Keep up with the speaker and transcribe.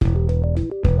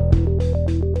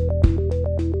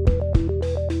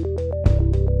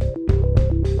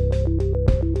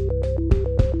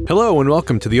Hello and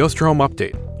welcome to the Osterholm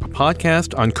Update, a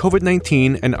podcast on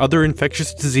COVID-19 and other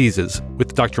infectious diseases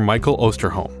with Dr. Michael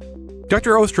Osterholm.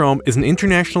 Dr. Osterholm is an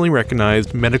internationally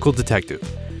recognized medical detective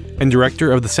and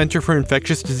director of the Center for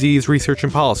Infectious Disease Research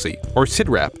and Policy, or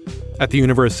CIDRAP, at the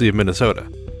University of Minnesota.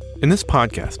 In this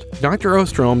podcast, Dr.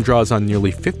 Osterholm draws on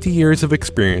nearly 50 years of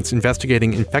experience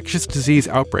investigating infectious disease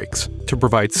outbreaks to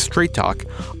provide straight talk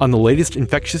on the latest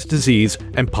infectious disease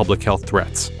and public health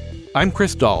threats. I'm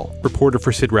Chris Dahl, reporter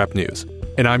for CIDRAP News,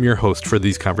 and I'm your host for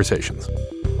these conversations.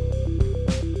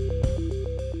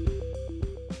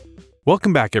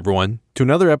 Welcome back, everyone, to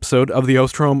another episode of the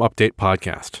Osterholm Update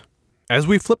podcast. As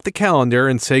we flip the calendar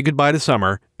and say goodbye to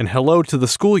summer and hello to the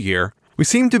school year, we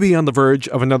seem to be on the verge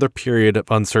of another period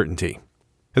of uncertainty.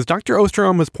 As Dr.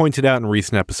 Osterholm has pointed out in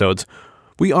recent episodes,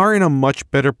 we are in a much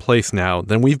better place now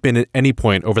than we've been at any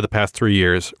point over the past 3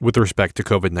 years with respect to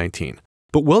COVID-19.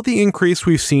 But will the increase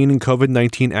we've seen in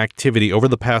COVID-19 activity over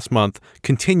the past month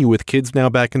continue with kids now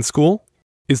back in school?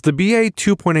 Is the BA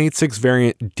 2.86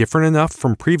 variant different enough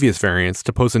from previous variants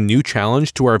to pose a new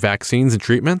challenge to our vaccines and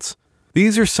treatments?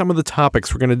 These are some of the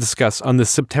topics we're going to discuss on this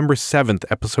September 7th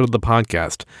episode of the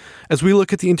podcast, as we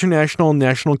look at the international and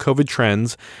national COVID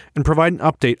trends and provide an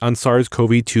update on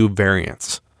SARS-CoV-2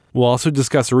 variants. We'll also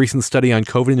discuss a recent study on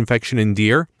COVID infection in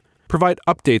deer, provide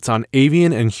updates on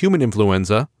avian and human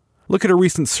influenza, look at a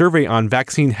recent survey on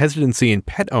vaccine hesitancy in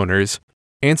pet owners,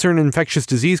 answer an infectious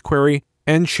disease query,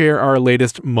 and share our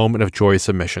latest Moment of Joy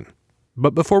submission.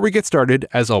 But before we get started,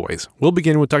 as always, we'll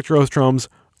begin with Dr. Osterholm's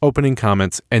opening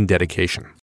comments and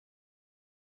dedication.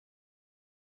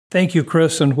 Thank you,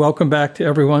 Chris, and welcome back to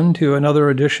everyone to another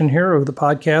edition here of the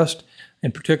podcast.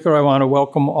 In particular, I want to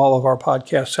welcome all of our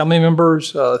podcast family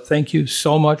members. Thank you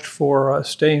so much for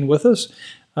staying with us,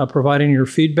 providing your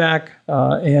feedback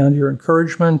and your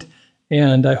encouragement.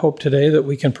 And I hope today that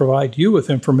we can provide you with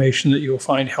information that you will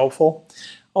find helpful.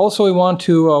 Also, we want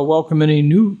to welcome any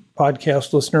new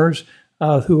podcast listeners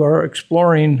who are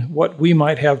exploring what we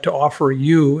might have to offer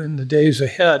you in the days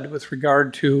ahead with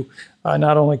regard to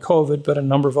not only COVID, but a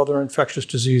number of other infectious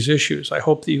disease issues. I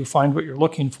hope that you find what you're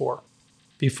looking for.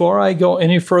 Before I go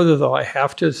any further, though, I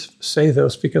have to say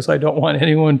this because I don't want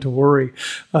anyone to worry.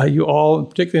 You all,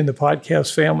 particularly in the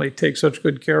podcast family, take such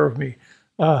good care of me.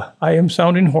 I am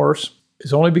sounding hoarse.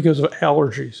 It's only because of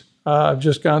allergies. I've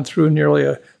just gone through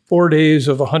nearly 4 days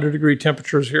of 100-degree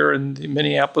temperatures here in the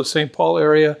Minneapolis-St. Paul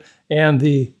area, and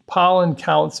the pollen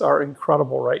counts are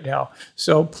incredible right now.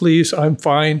 So please, I'm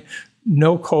fine.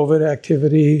 No COVID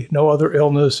activity, no other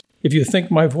illness. If you think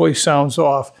my voice sounds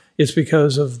off, it's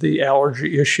because of the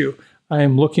allergy issue. I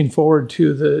am looking forward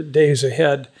to the days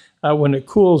ahead when it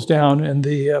cools down and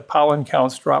the pollen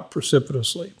counts drop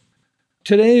precipitously.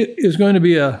 Today is going to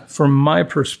be, from my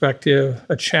perspective,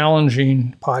 a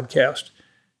challenging podcast.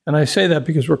 And I say that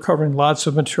because we're covering lots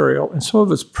of material, and some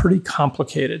of it's pretty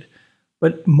complicated.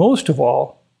 But most of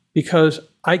all, because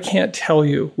I can't tell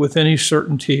you with any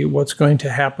certainty what's going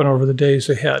to happen over the days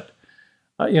ahead.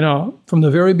 From the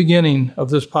very beginning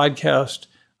of this podcast,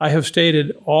 I have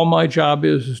stated all my job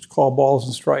is to call balls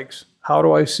and strikes. How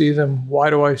do I see them?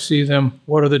 Why do I see them?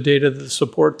 What are the data that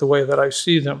support the way that I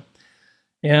see them?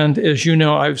 And as you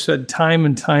know, I've said time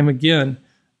and time again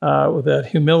that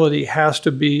humility has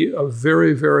to be a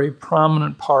very, very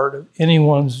prominent part of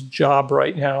anyone's job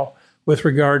right now with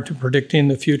regard to predicting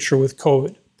the future with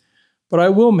COVID. But I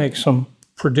will make some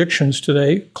predictions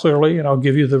today, clearly, and I'll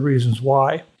give you the reasons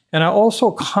why. And I'll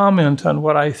also comment on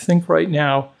what I think right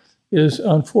now is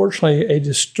unfortunately a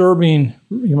disturbing,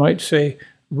 you might say,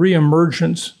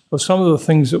 reemergence of some of the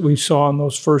things that we saw in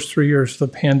those first 3 years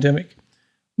of the pandemic.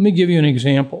 Let me give you an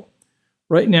example.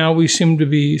 Right now, we seem to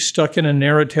be stuck in a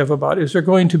narrative about, is there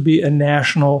going to be a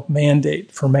national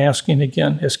mandate for masking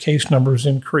again as case numbers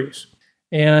increase?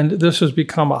 And this has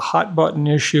become a hot button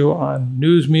issue on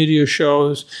news media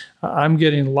shows. I'm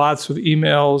getting lots of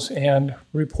emails and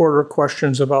reporter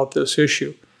questions about this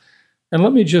issue. And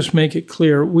let me just make it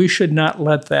clear, we should not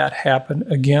let that happen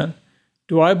again.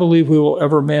 Do I believe we will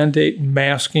ever mandate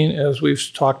masking as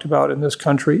we've talked about in this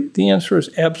country? The answer is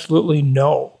absolutely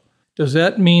no. Does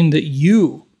that mean that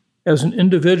you, as an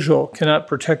individual, cannot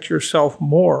protect yourself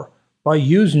more by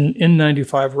using an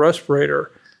N95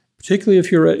 respirator, particularly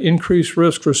if you're at increased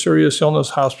risk for serious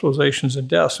illness, hospitalizations, and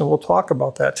deaths? And we'll talk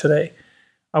about that today.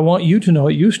 I want you to know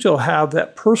you still have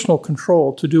that personal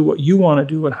control to do what you want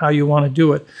to do and how you want to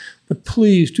do it. But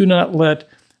please do not let,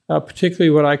 particularly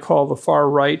what I call the far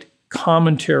right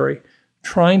commentary,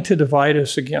 trying to divide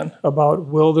us again about,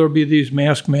 will there be these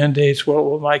mask mandates?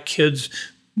 Will my kids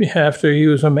have to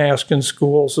use a mask in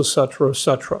schools, et cetera, et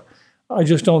cetera. I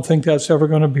just don't think that's ever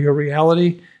going to be a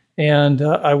reality. And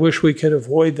I wish we could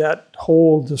avoid that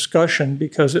whole discussion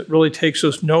because it really takes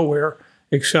us nowhere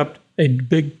except a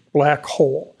big black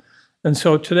hole. And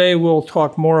so today we'll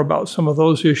talk more about some of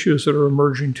those issues that are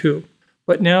emerging too.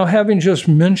 But now, having just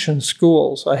mentioned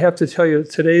schools, I have to tell you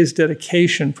that today's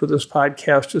dedication for this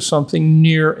podcast is something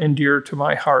near and dear to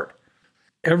my heart.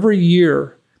 Every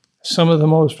year, some of the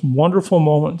most wonderful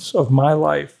moments of my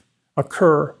life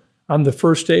occur on the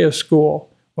first day of school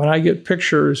when I get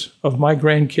pictures of my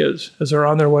grandkids as they're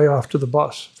on their way off to the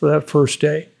bus for that first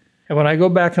day. And when I go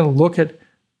back and look at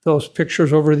those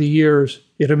pictures over the years,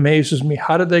 it amazes me.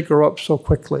 How did they grow up so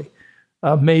quickly?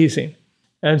 Amazing.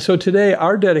 And so today,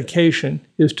 our dedication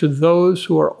is to those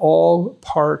who are all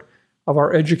part of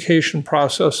our education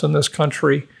process in this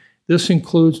country. This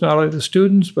includes not only the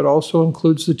students, but also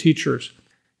includes the teachers.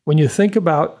 When you think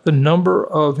about the number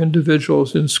of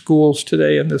individuals in schools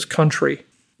today in this country,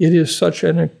 it is such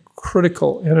a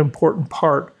critical and important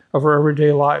part of our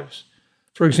everyday lives.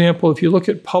 For example, if you look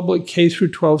at public K through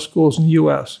 12 schools in the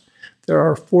U.S., there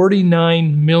are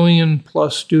 49 million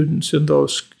plus students in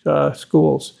those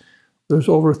schools. There's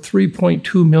over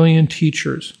 3.2 million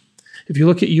teachers. If you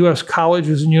look at U.S.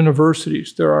 colleges and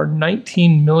universities, there are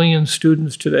 19 million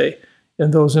students today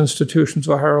in those institutions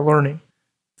of higher learning.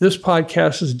 This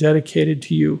podcast is dedicated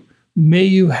to you. May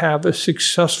you have a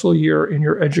successful year in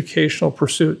your educational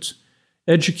pursuits.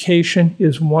 Education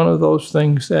is one of those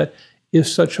things that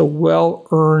is such a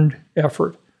well-earned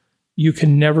effort. You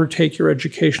can never take your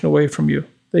education away from you.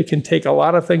 They can take a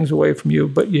lot of things away from you,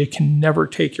 but you can never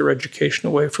take your education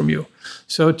away from you.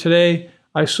 So today,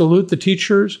 I salute the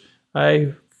teachers.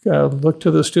 I look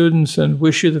to the students and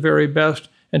wish you the very best.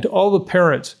 And to all the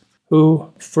parents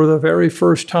who, for the very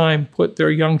first time, put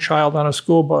their young child on a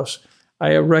school bus,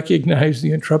 I recognize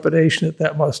the intrepidation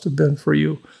that must have been for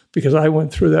you, because I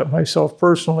went through that myself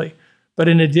personally. But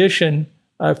in addition,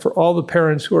 for all the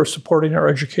parents who are supporting our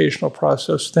educational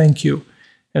process, thank you.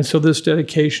 And so this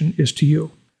dedication is to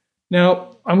you.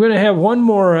 Now, I'm going to have one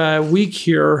more week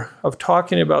here of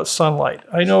talking about sunlight.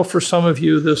 I know for some of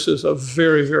you, this is a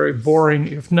very, very boring,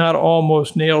 if not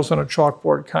almost nails on a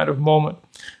chalkboard kind of moment.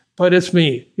 But it's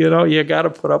me. You got to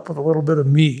put up with a little bit of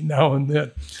me now and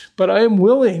then. But I am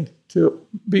willing to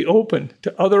be open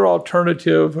to other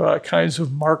alternative kinds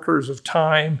of markers of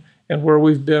time and where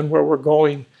we've been, where we're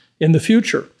going in the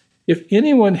future. If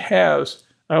anyone has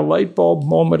a light bulb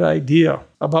moment idea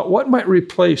about what might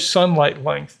replace sunlight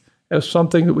length as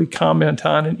something that we comment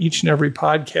on in each and every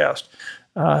podcast,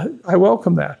 I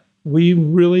welcome that. We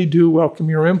really do welcome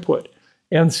your input.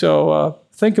 And so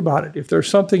think about it. If there's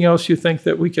something else you think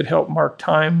that we could help mark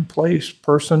time, place,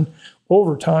 person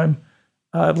over time,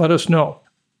 let us know.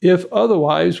 If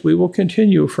otherwise, we will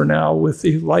continue for now with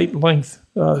the light length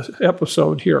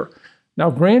episode here. Now,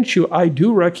 grant you, I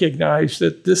do recognize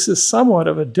that this is somewhat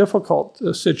of a difficult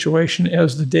situation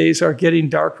as the days are getting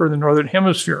darker in the Northern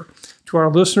Hemisphere. To our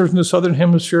listeners in the Southern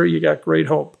Hemisphere, you got great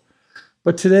hope.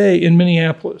 But today in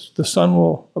Minneapolis, the sun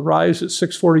will rise at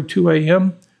 6:42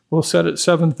 a.m., will set at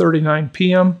 7:39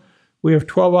 p.m. We have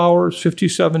 12 hours,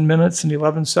 57 minutes, and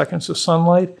 11 seconds of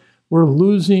sunlight. We're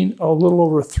losing a little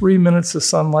over 3 minutes of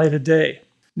sunlight a day.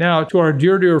 Now, to our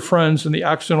dear, dear friends in the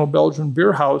Occidental Belgian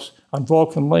Beer House on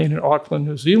Vulcan Lane in Auckland,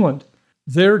 New Zealand,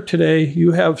 there today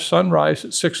you have sunrise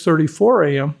at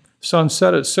 6:34 a.m.,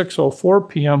 sunset at 6:04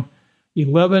 p.m.,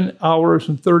 11 hours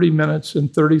and 30 minutes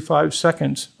and 35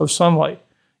 seconds of sunlight.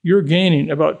 You're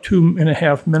gaining about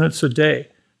 2.5 minutes a day.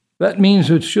 That means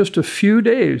it's just a few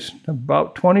days,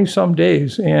 about 20-some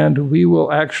days, and we will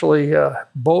actually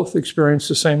both experience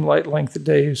the same light length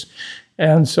days.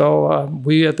 And so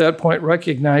we at that point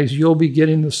recognize you'll be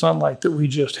getting the sunlight that we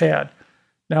just had.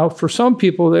 Now, for some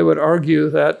people, they would argue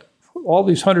that all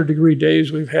these 100-degree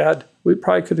days we've had, we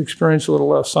probably could experience a little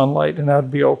less sunlight, and that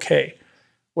would be okay.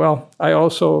 Well, I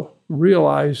also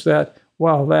realize that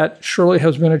while that surely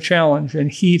has been a challenge,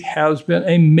 and heat has been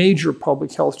a major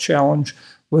public health challenge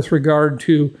with regard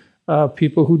to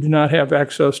people who do not have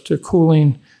access to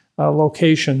cooling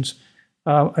locations,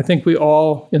 I think we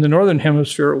all in the Northern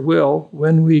Hemisphere will,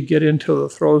 when we get into the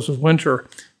throes of winter,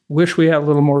 wish we had a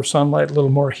little more sunlight, a little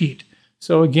more heat.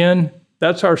 So again,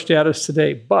 that's our status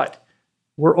today, but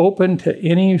we're open to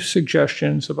any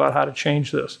suggestions about how to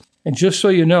change this. And just so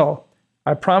you know,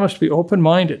 I promise to be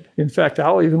open-minded. In fact,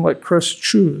 I'll even let Chris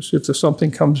choose if there's something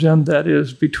comes in that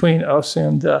is between us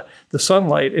and the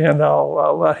sunlight, and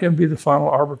I'll let him be the final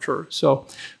arbiter. So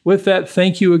with that,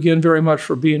 thank you again very much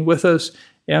for being with us,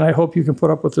 and I hope you can put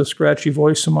up with this scratchy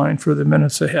voice of mine for the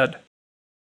minutes ahead.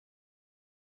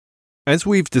 As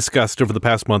we've discussed over the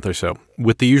past month or so,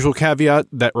 with the usual caveat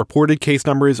that reported case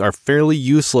numbers are fairly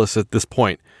useless at this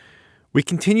point, we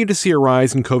continue to see a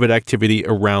rise in COVID activity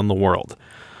around the world.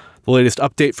 The latest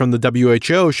update from the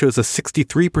WHO shows a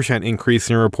 63% increase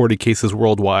in reported cases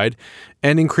worldwide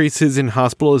and increases in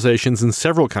hospitalizations in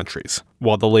several countries,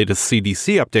 while the latest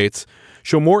CDC updates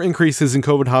show more increases in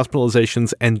COVID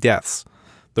hospitalizations and deaths,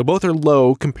 though both are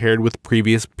low compared with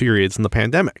previous periods in the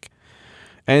pandemic.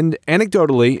 And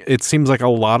anecdotally, it seems like a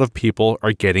lot of people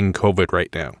are getting COVID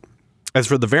right now. As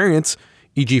for the variants,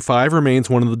 EG5 remains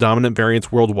one of the dominant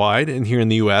variants worldwide and here in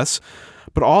the US,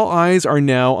 but all eyes are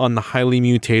now on the highly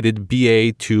mutated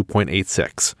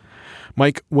BA.2.86.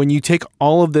 Mike, when you take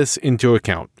all of this into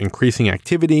account, increasing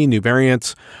activity, new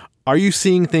variants, are you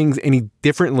seeing things any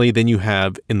differently than you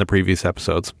have in the previous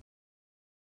episodes?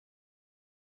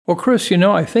 Well, Chris,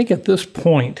 I think at this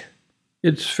point,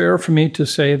 it's fair for me to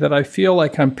say that I feel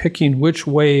like I'm picking which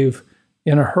wave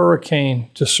in a hurricane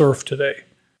to surf today.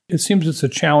 It seems it's a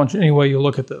challenge any way you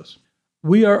look at this.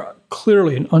 We are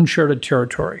clearly in uncharted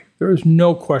territory. There is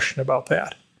no question about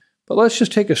that. But let's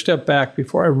just take a step back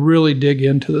before I really dig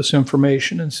into this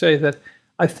information and say that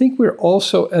I think we're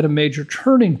also at a major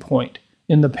turning point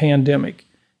in the pandemic,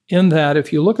 in that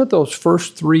if you look at those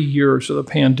first 3 years of the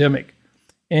pandemic,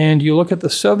 and you look at the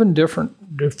 7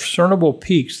 different discernible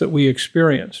peaks that we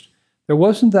experienced, there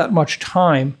wasn't that much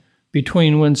time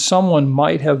between when someone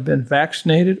might have been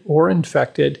vaccinated or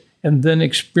infected and then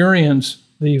experience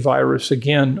the virus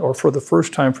again, or for the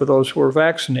first time for those who were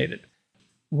vaccinated.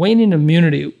 Waning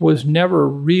immunity was never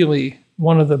really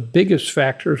one of the biggest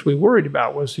factors we worried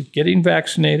about. Was it getting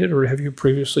vaccinated or have you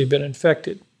previously been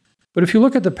infected? But if you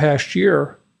look at the past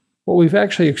year, what we've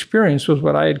actually experienced was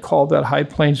what I had called that High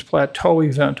Plains Plateau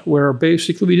event, where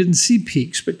basically we didn't see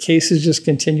peaks, but cases just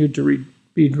continued to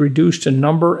be reduced in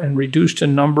number and reduced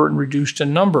in number and reduced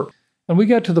in number. And we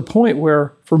got to the point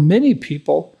where, for many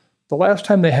people, the last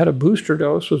time they had a booster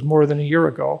dose was more than a year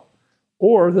ago,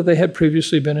 or that they had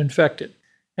previously been infected.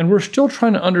 And we're still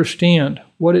trying to understand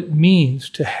what it means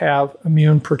to have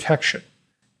immune protection.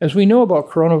 As we know about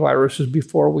coronaviruses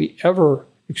before we ever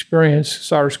experienced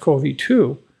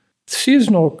SARS-CoV-2,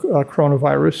 seasonal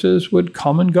coronaviruses would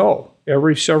come and go.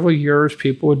 Every several years,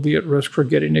 people would be at risk for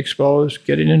getting exposed,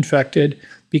 getting infected,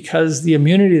 because the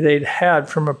immunity they'd had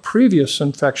from a previous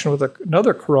infection with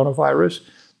another coronavirus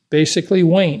basically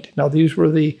waned. Now, these were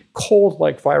the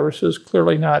cold-like viruses,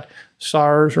 clearly not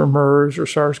SARS or MERS or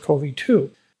SARS-CoV-2.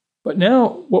 But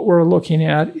now what we're looking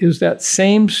at is that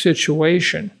same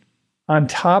situation on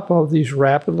top of these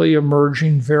rapidly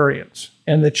emerging variants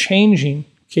and the changing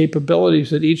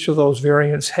capabilities that each of those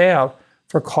variants have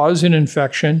for causing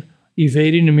infection,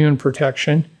 evading immune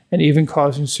protection, and even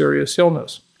causing serious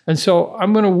illness. And so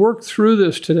I'm going to work through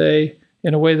this today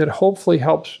in a way that hopefully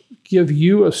helps give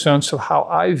you a sense of how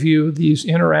I view these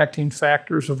interacting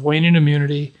factors of waning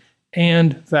immunity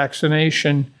and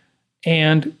vaccination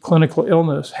and clinical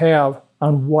illness have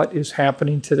on what is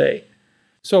happening today.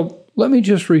 So let me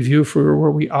just review for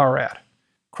where we are at.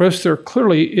 Chris, there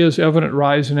clearly is evident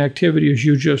rise in activity, as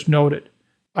you just noted.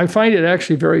 I find it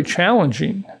actually very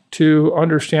challenging to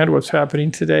understand what's happening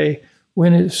today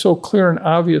when it's so clear and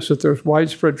obvious that there's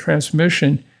widespread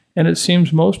transmission, and it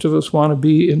seems most of us want to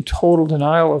be in total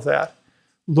denial of that.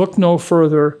 Look no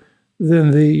further than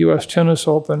the U.S. Tennis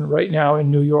Open right now in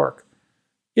New York.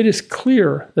 It is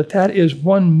clear that that is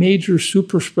one major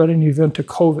super spreading event to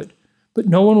COVID, but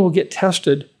no one will get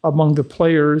tested among the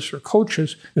players or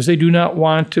coaches because they do not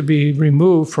want to be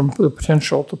removed from the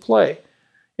potential to play.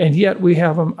 And yet we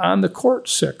have them on the court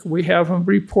sick. We have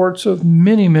reports of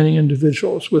many, many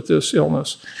individuals with this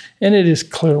illness, and it is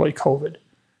clearly COVID.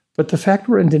 But the fact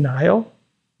we're in denial,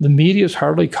 the media has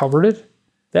hardly covered it,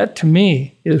 that to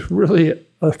me is really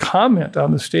a comment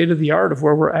on the state of the art of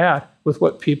where we're at with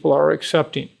what people are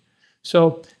accepting.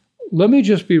 So let me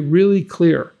just be really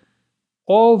clear.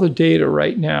 All the data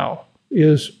right now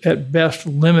is at best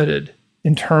limited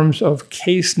in terms of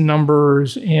case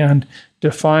numbers and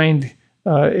defined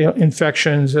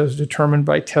infections as determined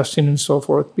by testing and so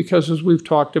forth, because as we've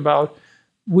talked about,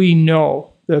 we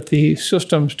know that the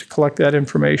systems to collect that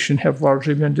information have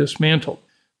largely been dismantled.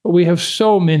 But we have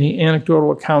so many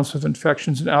anecdotal accounts of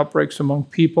infections and outbreaks among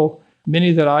people,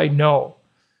 many that I know.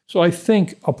 So I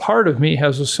think a part of me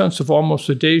has a sense of almost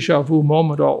a deja vu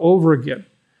moment all over again.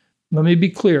 Let me be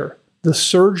clear. The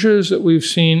surges that we've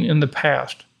seen in the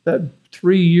past, that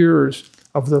 3 years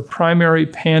of the primary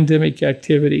pandemic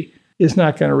activity, is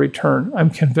not going to return. I'm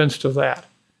convinced of that.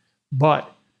 But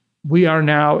we are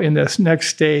now in this next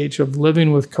stage of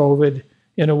living with COVID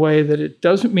in a way that it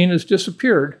doesn't mean it's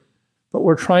disappeared, but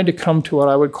we're trying to come to what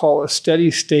I would call a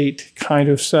steady state kind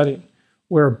of setting,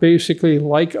 where basically,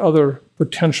 like other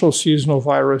potential seasonal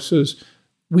viruses,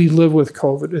 we live with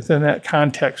COVID within that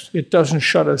context. It doesn't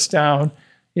shut us down.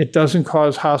 It doesn't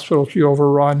cause hospitals to be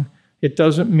overrun. It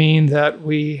doesn't mean that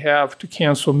we have to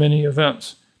cancel many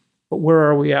events. But where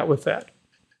are we at with that?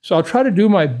 So I'll try to do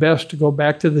my best to go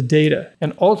back to the data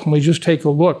and ultimately just take a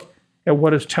look at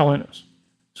what it's telling us.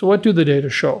 So what do the data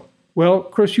show? Well,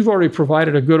 Chris, you've already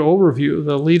provided a good overview of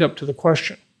the lead up to the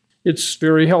question. It's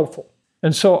very helpful.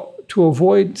 And so to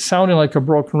avoid sounding like a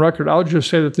broken record, I'll just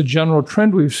say that the general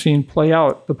trend we've seen play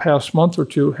out the past month or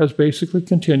two has basically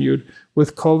continued,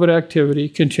 with COVID activity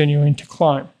continuing to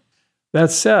climb.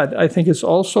 That said, I think it's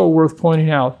also worth pointing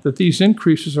out that these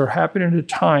increases are happening at a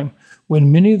time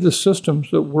when many of the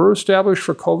systems that were established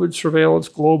for COVID surveillance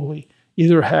globally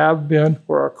either have been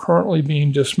or are currently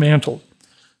being dismantled.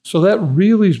 So that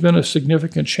really has been a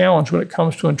significant challenge when it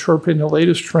comes to interpreting the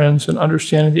latest trends and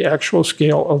understanding the actual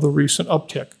scale of the recent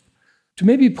uptick. To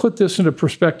maybe put this into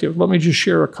perspective, let me just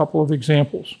share a couple of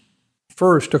examples.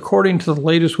 First, according to the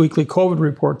latest weekly COVID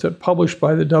report that published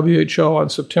by the WHO on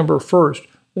September 1st,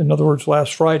 in other words,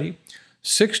 last Friday,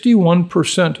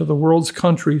 61% of the world's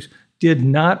countries did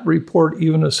not report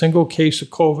even a single case of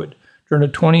COVID during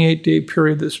a 28-day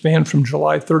period that spanned from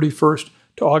July 31st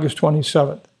to August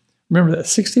 27th. Remember that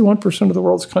 61% of the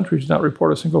world's countries did not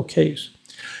report a single case.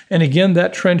 And again,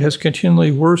 that trend has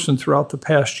continually worsened throughout the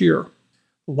past year.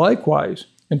 Likewise,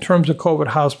 in terms of COVID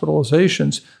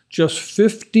hospitalizations, just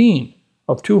 15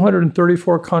 of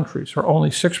 234 countries, or only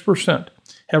 6%,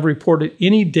 have reported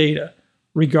any data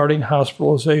regarding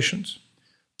hospitalizations.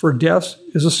 For deaths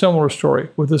is a similar story,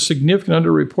 with a significant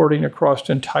underreporting across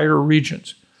entire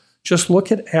regions. Just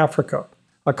look at Africa,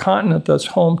 a continent that's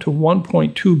home to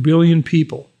 1.2 billion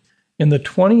people. In the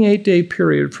 28-day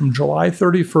period from July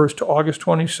 31st to August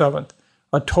 27th,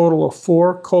 a total of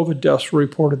 4 COVID deaths were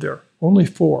reported there, only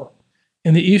 4.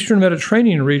 In the Eastern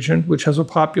Mediterranean region, which has a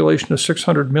population of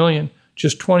 600 million,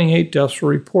 just 28 deaths were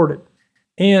reported.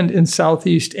 And in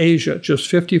Southeast Asia, just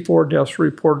 54 deaths were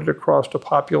reported across a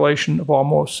population of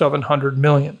almost 700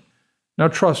 million. Now,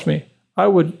 trust me, I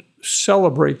would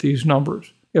celebrate these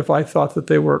numbers if I thought that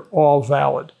they were all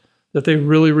valid, that they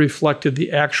really reflected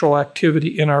the actual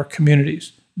activity in our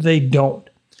communities. They don't.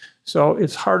 So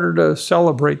it's harder to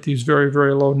celebrate these very,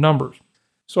 very low numbers.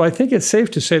 So I think it's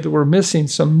safe to say that we're missing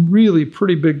some really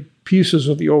pretty big pieces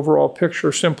of the overall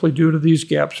picture simply due to these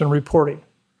gaps in reporting.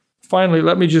 Finally,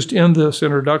 let me just end this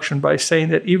introduction by saying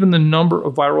that even the number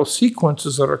of viral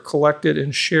sequences that are collected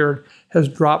and shared has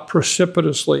dropped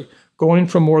precipitously, going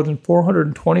from more than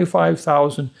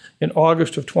 425,000 in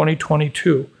August of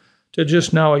 2022 to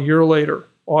just now a year later,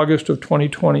 August of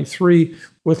 2023,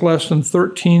 with less than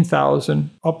 13,000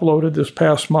 uploaded this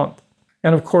past month.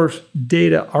 And of course,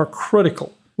 data are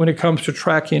critical when it comes to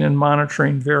tracking and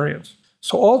monitoring variants.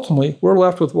 So ultimately, we're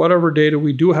left with whatever data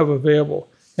we do have available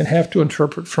and have to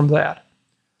interpret from that.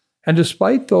 And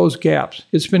despite those gaps,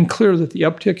 it's been clear that the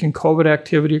uptick in COVID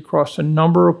activity across a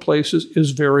number of places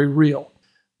is very real.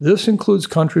 This includes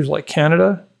countries like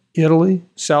Canada, Italy,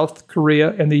 South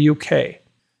Korea, and the UK.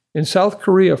 In South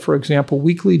Korea, for example,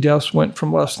 weekly deaths went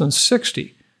from less than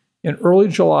 60 in early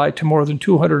July to more than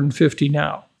 250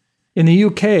 now. In the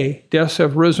UK, deaths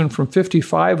have risen from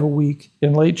 55 a week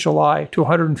in late July to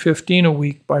 115 a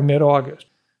week by mid-August.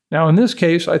 Now, in this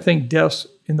case, I think deaths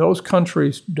in those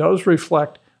countries does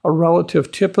reflect a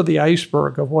relative tip of the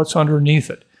iceberg of what's underneath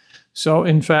it. So,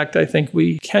 in fact, I think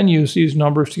we can use these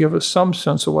numbers to give us some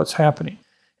sense of what's happening.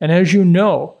 And as you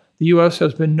know, the U.S.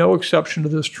 has been no exception to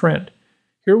this trend.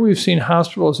 Here we've seen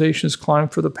hospitalizations climb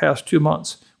for the past 2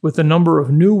 months, with the number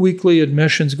of new weekly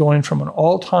admissions going from an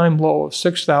all-time low of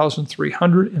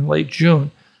 6,300 in late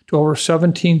June to over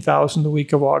 17,000 the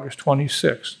week of August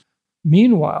 26th.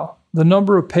 Meanwhile, the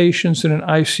number of patients in an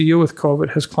ICU with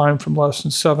COVID has climbed from less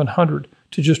than 700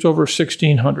 to just over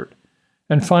 1,600.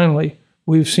 And finally,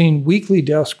 we've seen weekly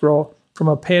deaths grow from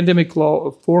a pandemic low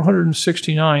of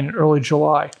 469 in early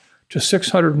July to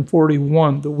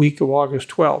 641 the week of August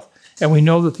 12th. And we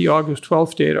know that the August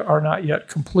 12th data are not yet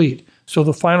complete, so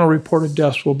the final reported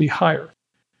deaths will be higher.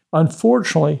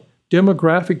 Unfortunately,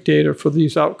 demographic data for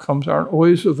these outcomes aren't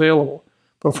always available,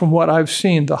 but from what I've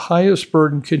seen, the highest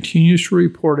burden continues to be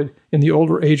reported in the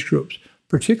older age groups,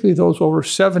 particularly those over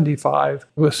 75,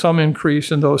 with some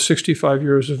increase in those 65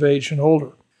 years of age and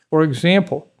older. For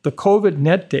example, the COVID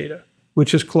net data,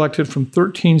 which is collected from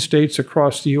 13 states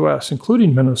across the U.S.,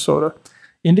 including Minnesota,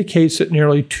 indicates that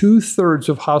nearly 2/3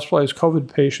 of hospitalized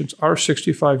COVID patients are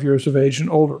 65 years of age and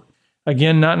older.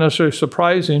 Again, not necessarily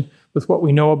surprising with what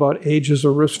we know about age as a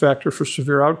risk factor for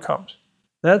severe outcomes.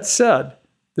 That said,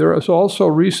 there is also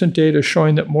recent data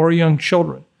showing that more young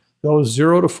children, those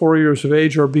 0 to 4 years of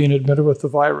age, are being admitted with the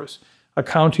virus.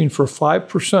 accounting for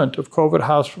 5% of COVID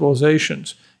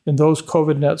hospitalizations in those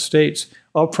COVID-net states,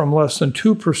 up from less than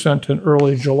 2% in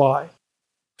early July.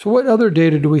 So what other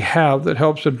data do we have that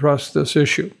helps address this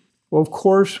issue? Well, of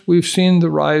course, we've seen the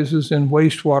rises in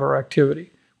wastewater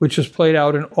activity, which has played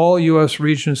out in all U.S.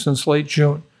 regions since late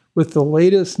June, with the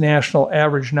latest national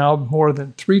average now more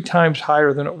than 3 times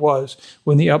higher than it was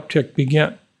when the uptick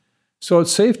began. So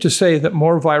it's safe to say that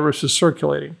more virus is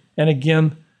circulating. And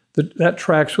again, that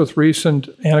tracks with recent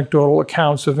anecdotal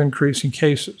accounts of increasing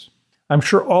cases. I'm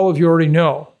sure all of you already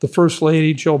know the First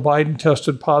Lady, Jill Biden,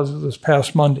 tested positive this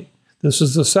past Monday. This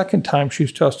is the second time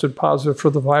she's tested positive for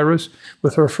the virus,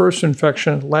 with her first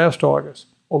infection last August,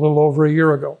 a little over a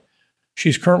year ago.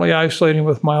 She's currently isolating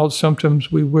with mild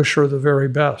symptoms. We wish her the very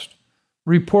best.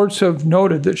 Reports have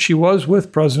noted that she was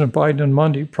with President Biden on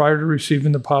Monday prior to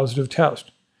receiving the positive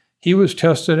test. He was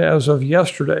tested as of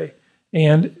yesterday,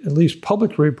 and at least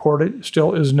publicly reported,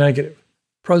 still is negative.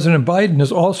 President Biden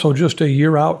is also just a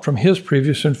year out from his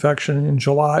previous infection in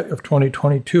July of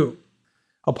 2022.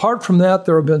 Apart from that,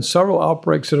 there have been several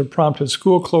outbreaks that have prompted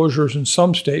school closures in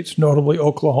some states, notably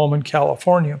Oklahoma and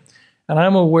California, and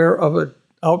I'm aware of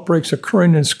outbreaks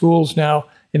occurring in schools now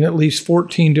in at least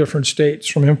 14 different states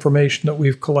from information that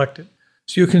we've collected.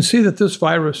 So you can see that this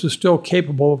virus is still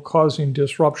capable of causing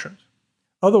disruptions.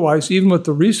 Otherwise, even with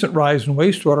the recent rise in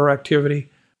wastewater activity,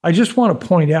 I just want to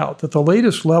point out that the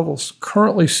latest levels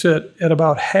currently sit at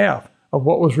about half of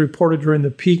what was reported during the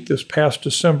peak this past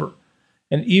December,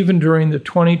 and even during the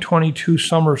 2022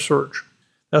 summer surge.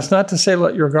 That's not to say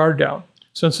let your guard down,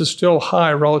 since it's still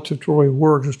high relative to where we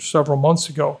were just several months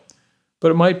ago,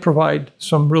 but it might provide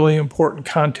some really important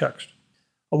context.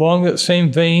 Along that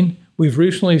same vein, we've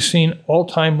recently seen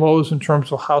all-time lows in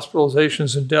terms of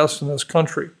hospitalizations and deaths in this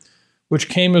country, which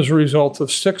came as a result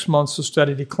of 6 months of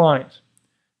steady declines.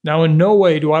 Now, in no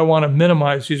way do I want to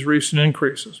minimize these recent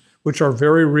increases, which are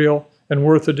very real and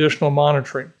worth additional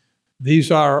monitoring.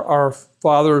 These are our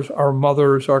fathers, our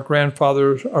mothers, our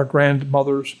grandfathers, our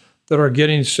grandmothers that are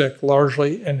getting sick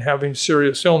largely and having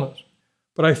serious illness.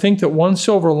 But I think that one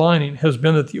silver lining has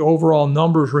been that the overall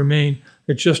numbers remain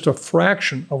at just a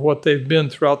fraction of what they've been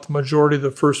throughout the majority of the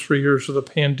first 3 years of the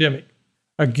pandemic.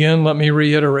 Again, let me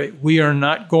reiterate, we are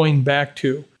not going back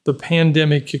to the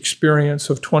pandemic experience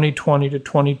of 2020 to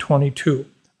 2022.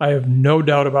 I have no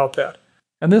doubt about that.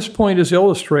 And this point is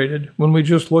illustrated when we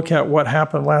just look at what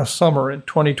happened last summer in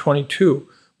 2022,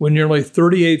 when nearly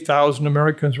 38,000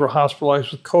 Americans were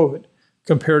hospitalized with COVID,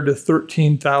 compared to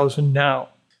 13,000 now.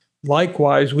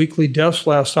 Likewise, weekly deaths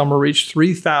last summer reached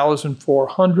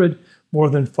 3,400, more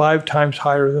than 5 times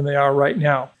higher than they are right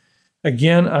now.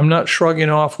 Again, I'm not shrugging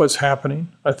off what's happening.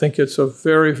 I think it's a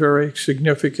very, very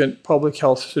significant public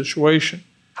health situation.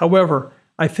 However,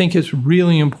 I think it's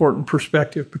really important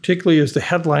perspective, particularly as the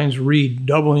headlines read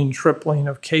doubling, tripling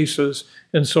of cases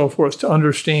and so forth, to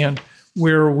understand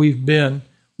where we've been,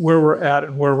 where we're at,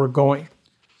 and where we're going.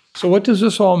 So what does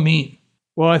this all mean?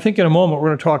 Well, I think in a moment we're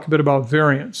going to talk a bit about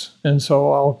variants, and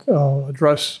so I'll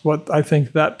address what I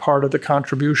think that part of the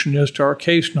contribution is to our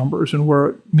case numbers and where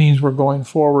it means we're going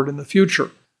forward in the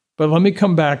future. But let me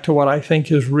come back to what I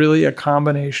think is really a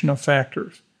combination of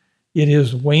factors. It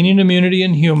is waning immunity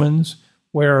in humans,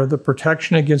 where the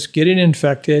protection against getting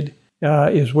infected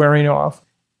is wearing off,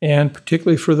 and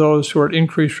particularly for those who are at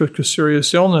increased risk of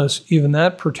serious illness, even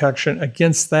that protection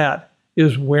against that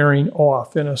is wearing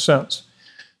off in a sense.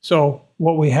 So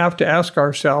what we have to ask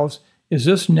ourselves, is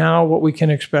this now what we can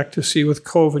expect to see with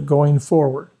COVID going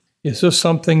forward? Is this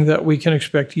something that we can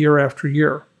expect year after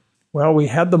year? Well, we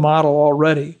had the model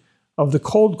already of the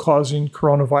cold-causing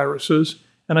coronaviruses,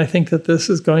 and I think that this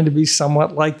is going to be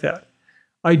somewhat like that.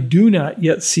 I do not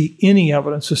yet see any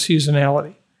evidence of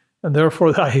seasonality, and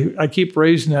therefore I keep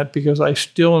raising that because I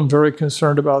still am very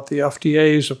concerned about the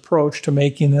FDA's approach to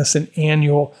making this an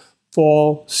annual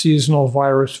fall seasonal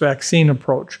virus vaccine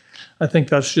approach. I think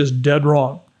that's just dead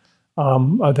wrong.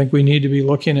 I think we need to be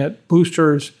looking at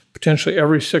boosters potentially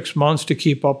every 6 months to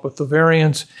keep up with the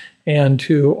variants and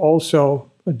to also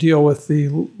deal with the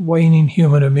waning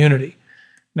human immunity.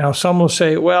 Now, some will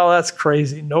say, well, that's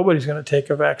crazy. Nobody's going to take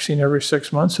a vaccine every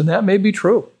 6 months, and that may be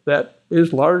true. That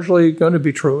is largely going to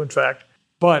be true, in fact.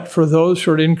 But for those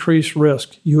who are at increased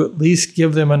risk, you at least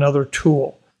give them another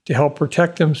tool to help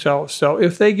protect themselves. So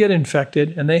if they get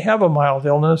infected and they have a mild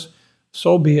illness,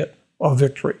 so be it, a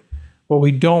victory. What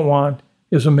we don't want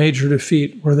is a major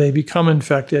defeat where they become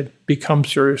infected, become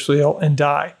seriously ill, and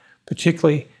die,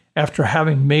 particularly after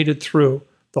having made it through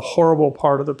the horrible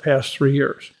part of the past 3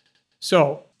 years.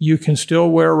 So you can still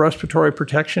wear respiratory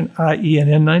protection, i.e. an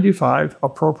N95,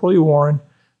 appropriately worn.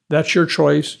 That's your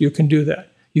choice. You can do that.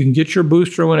 You can get your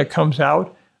booster when it comes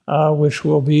out, which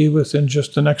will be within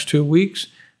just the next 2 weeks,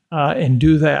 and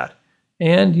do that.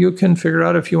 And you can figure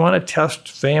out if you want to test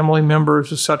family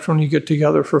members, etc., when you get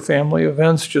together for family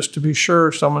events, just to be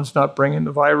sure someone's not bringing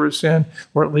the virus in,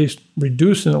 or at least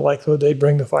reducing the likelihood they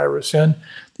bring the virus in.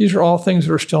 These are all things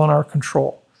that are still in our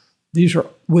control. These are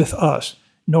with us.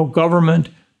 No government,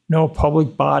 no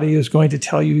public body is going to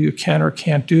tell you you can or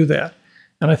can't do that.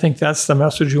 And I think that's the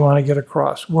message you want to get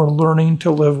across. We're learning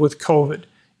to live with COVID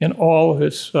in all of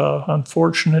its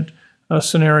unfortunate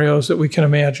scenarios that we can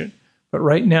imagine. But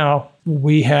right now,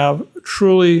 we have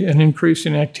truly an increase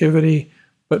in activity,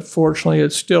 but fortunately,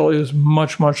 it still is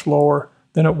much, much lower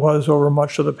than it was over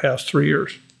much of the past 3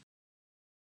 years.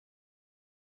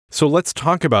 So let's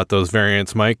talk about those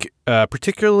variants, Mike,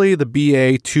 particularly the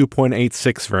BA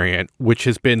 2.86 variant, which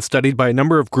has been studied by a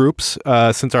number of groups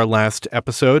since our last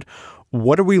episode.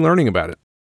 What are we learning about it?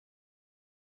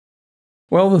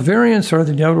 Well, the variants are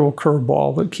the inevitable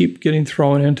curveball that keep getting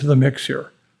thrown into the mix here.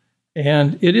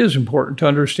 And it is important to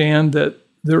understand that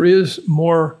there is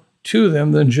more to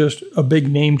them than just a big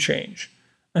name change,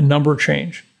 a number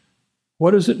change.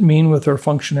 What does it mean with their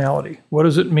functionality? What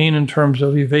does it mean in terms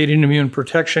of evading immune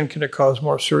protection? Can it cause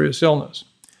more serious illness?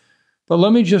 But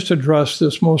let me just address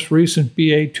this most recent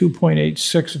BA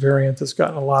 2.86 variant that's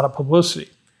gotten a lot of publicity.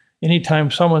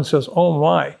 Anytime someone says, oh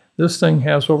my, this thing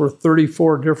has over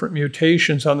 34 different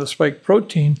mutations on the spike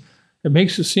protein, it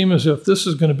makes it seem as if this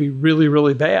is going to be really,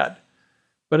 really bad.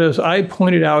 But as I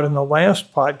pointed out in the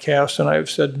last podcast, and I've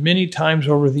said many times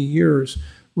over the years,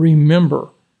 remember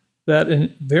that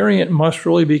a variant must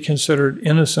really be considered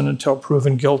innocent until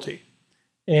proven guilty.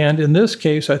 And in this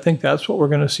case, I think that's what we're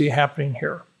going to see happening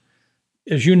here.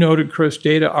 As you noted, Chris,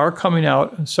 data are coming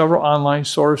out in several online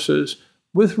sources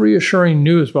with reassuring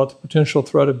news about the potential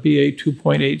threat of BA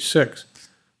 2.86.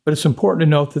 But it's important to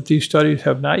note that these studies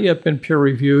have not yet been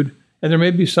peer-reviewed, and there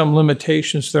may be some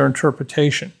limitations to their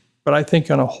interpretation. But I think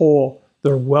on a whole,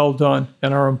 they're well done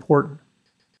and are important.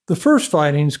 The first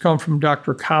findings come from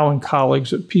Dr. Cao and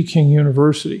colleagues at Peking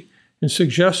University and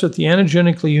suggest that the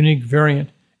antigenically unique variant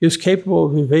is capable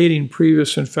of evading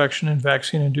previous infection and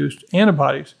vaccine-induced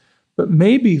antibodies, but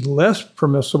may be less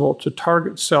permissible to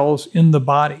target cells in the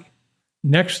body.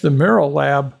 Next, the Merrill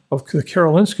lab of the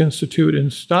Karolinska Institute in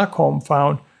Stockholm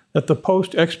found that the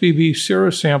post-XBB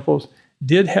sera samples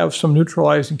did have some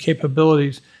neutralizing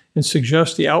capabilities and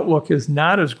suggest the outlook is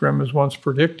not as grim as once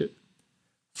predicted.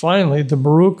 Finally, the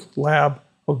Baruch lab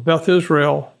of Beth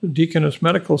Israel Deaconess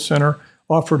Medical Center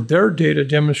offered their data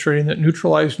demonstrating that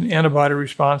neutralizing antibody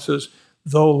responses,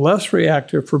 though less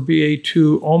reactive for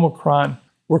BA2 Omicron,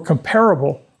 were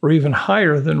comparable or even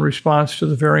higher than response to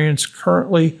the variants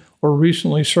currently or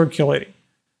recently circulating.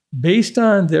 Based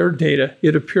on their data,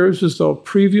 it appears as though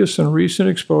previous and recent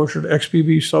exposure to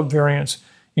XBB subvariants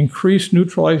increased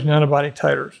neutralizing antibody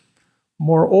titers.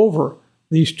 Moreover,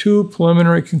 these two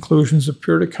preliminary conclusions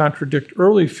appear to contradict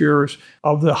early fears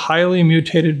of the highly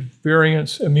mutated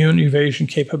variants' immune evasion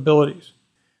capabilities.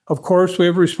 Of course, we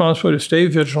have a responsibility to stay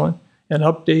vigilant and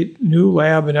update new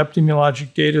lab and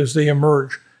epidemiologic data as they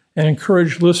emerge, and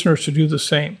encourage listeners to do the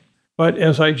same. But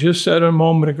as I just said a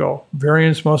moment ago,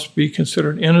 variants must be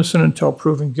considered innocent until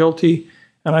proven guilty,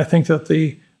 and I think that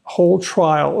the whole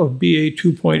trial of BA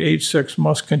 2.86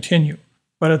 must continue.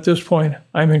 But at this point,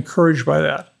 I'm encouraged by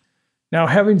that. Now,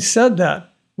 having said that,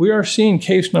 we are seeing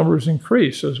case numbers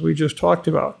increase, as we just talked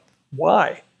about.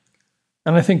 Why?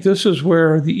 And I think this is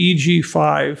where the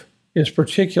EG5 is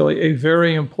particularly a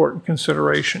very important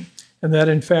consideration, and that,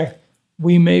 in fact,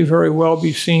 we may very well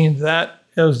be seeing that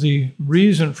as the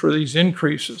reason for these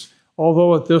increases.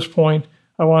 Although at this point,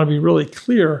 I want to be really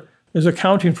clear, is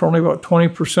accounting for only about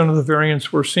 20% of the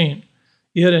variants we're seeing.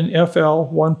 It and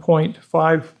FL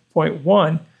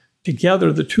 1.5.1,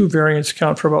 together, the two variants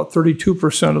account for about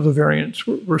 32% of the variants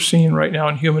we're seeing right now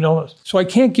in human illness. So I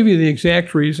can't give you the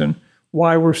exact reason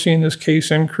why we're seeing this case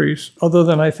increase, other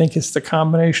than I think it's the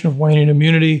combination of waning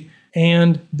immunity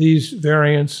and these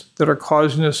variants that are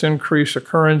causing this increased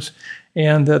occurrence,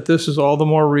 and that this is all the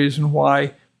more reason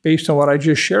why, based on what I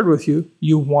just shared with you,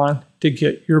 you want to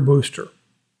get your booster.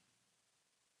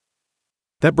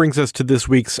 That brings us to this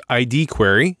week's ID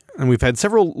query, and we've had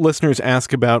several listeners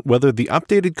ask about whether the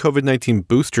updated COVID-19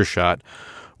 booster shot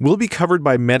will be covered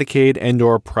by Medicaid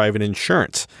and/or private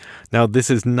insurance. Now, this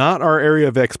is not our area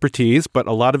of expertise, but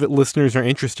a lot of listeners are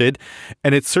interested,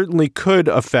 and it certainly could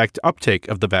affect uptake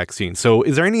of the vaccine. So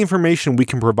is there any information we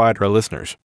can provide our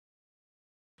listeners?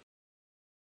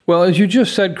 Well, as you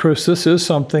just said, Chris, this is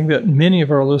something that many of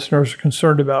our listeners are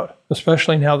concerned about,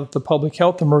 especially now that the public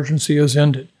health emergency has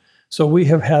ended. So we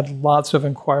have had lots of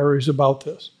inquiries about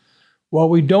this. While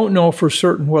we don't know for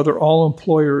certain whether all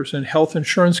employers and health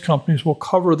insurance companies will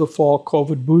cover the fall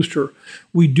COVID booster,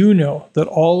 we do know that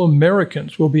all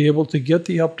Americans will be able to get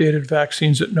the updated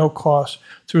vaccines at no cost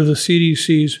through the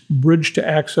CDC's Bridge to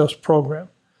Access program.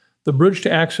 The Bridge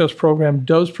to Access program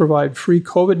does provide free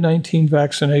COVID-19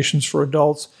 vaccinations for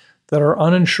adults that are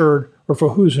uninsured or for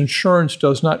whose insurance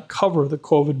does not cover the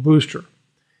COVID booster.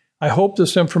 I hope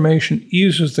this information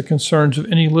eases the concerns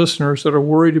of any listeners that are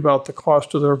worried about the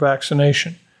cost of their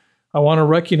vaccination. I want to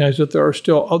recognize that there are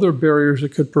still other barriers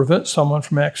that could prevent someone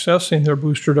from accessing their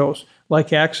booster dose,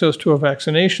 like access to a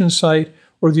vaccination site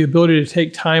or the ability to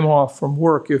take time off from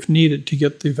work if needed to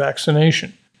get the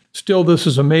vaccination. Still, this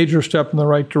is a major step in the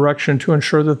right direction to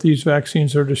ensure that these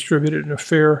vaccines are distributed in a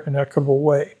fair and equitable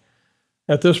way.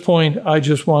 At this point, I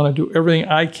just want to do everything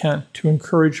I can to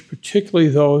encourage particularly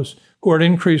those who are at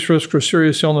increased risk for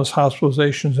serious illness,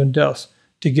 hospitalizations, and deaths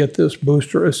to get this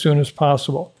booster as soon as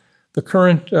possible. The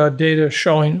current data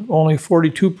showing only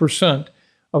 42%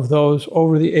 of those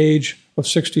over the age of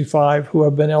 65 who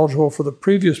have been eligible for the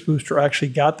previous booster actually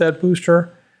got that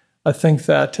booster. I think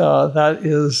that that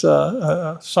is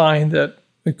a sign that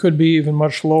it could be even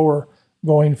much lower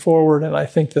going forward, and I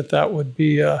think that that would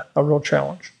be a real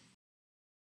challenge.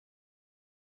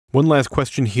 One last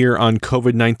question here on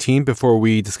COVID-19 before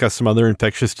we discuss some other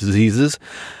infectious diseases.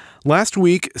 Last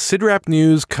week, CIDRAP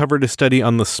News covered a study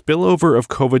on the spillover of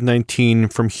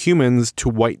COVID-19 from humans to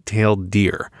white-tailed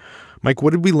deer. Mike,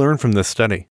 what did we learn from this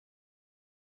study?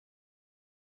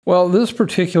 Well, this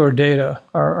particular data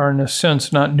are in a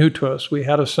sense not new to us. We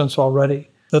had a sense already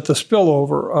that the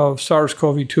spillover of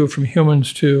SARS-CoV-2 from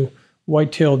humans to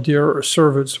white-tailed deer or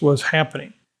cervids was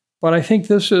happening. But I think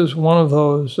this is one of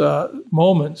those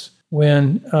moments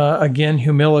when, again,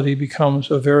 humility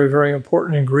becomes a very, very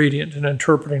important ingredient in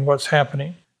interpreting what's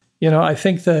happening. I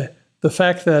think the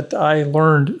fact that I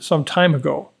learned some time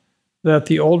ago that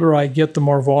the older I get, the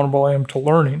more vulnerable I am to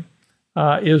learning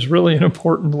is really an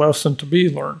important lesson to be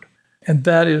learned. And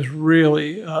that is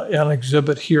really an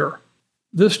exhibit here.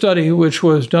 This study, which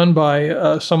was done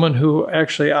by someone who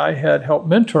actually I had helped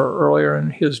mentor earlier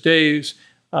in his days,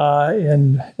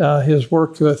 in his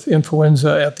work with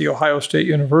influenza at The Ohio State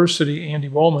University, Andy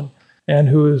Bowman, and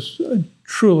who is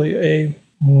truly a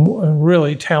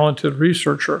really talented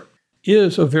researcher,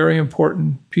 is a very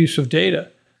important piece of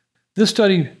data. This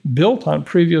study built on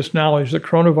previous knowledge that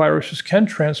coronaviruses can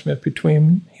transmit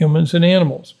between humans and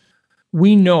animals.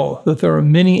 We know that there are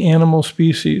many animal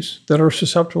species that are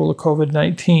susceptible to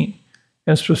COVID-19,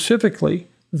 and specifically,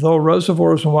 though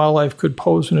reservoirs and wildlife could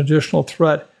pose an additional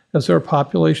threat as their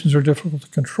populations are difficult to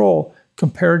control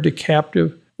compared to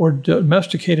captive or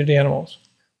domesticated animals.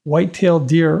 White-tailed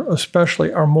deer,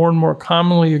 especially, are more and more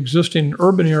commonly existing in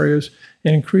urban areas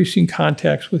and increasing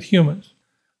contacts with humans.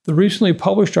 The recently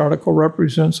published article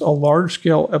represents a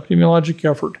large-scale epidemiologic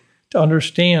effort to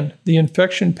understand the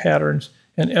infection patterns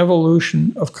and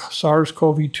evolution of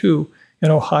SARS-CoV-2 in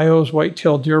Ohio's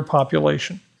white-tailed deer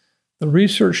population. The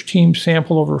research team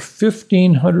sampled over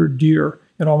 1,500 deer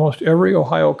in almost every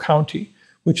Ohio county,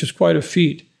 which is quite a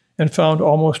feat, and found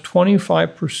almost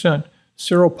 25%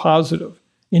 seropositive,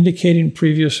 indicating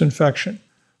previous infection.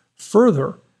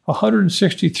 Further,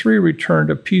 163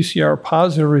 returned a PCR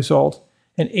positive result,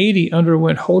 and 80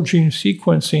 underwent whole gene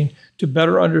sequencing to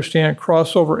better understand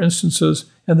crossover instances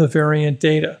and the variant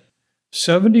data.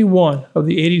 71 of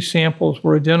the 80 samples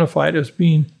were identified as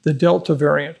being the Delta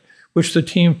variant, which the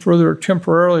team further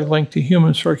temporarily linked to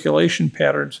human circulation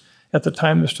patterns at the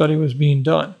time the study was being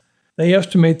done. They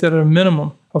estimate that a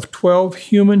minimum of 12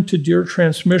 human-to-deer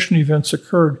transmission events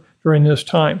occurred during this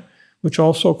time, which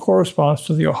also corresponds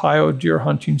to the Ohio deer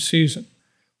hunting season.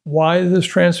 Why this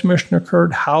transmission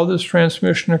occurred, how this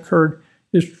transmission occurred,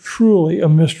 is truly a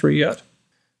mystery yet.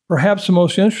 Perhaps the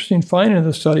most interesting finding of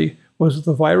the study was that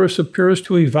the virus appears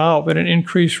to evolve at an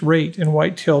increased rate in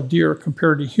white-tailed deer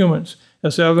compared to humans,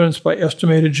 as evidenced by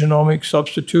estimated genomic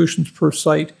substitutions per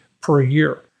site per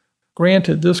year.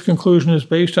 Granted, this conclusion is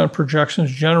based on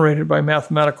projections generated by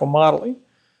mathematical modeling,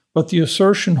 but the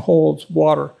assertion holds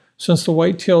water since the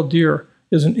white-tailed deer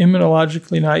is an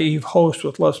immunologically naive host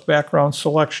with less background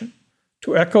selection.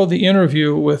 To echo the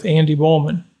interview with Andy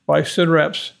Bowman by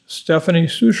CIDRAP's Stephanie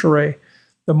Soucheray,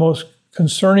 the most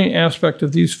concerning aspect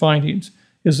of these findings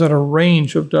is that a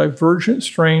range of divergent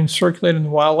strains circulating in the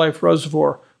wildlife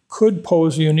reservoir could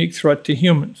pose a unique threat to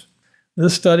humans.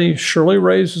 This study surely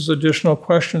raises additional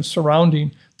questions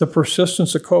surrounding the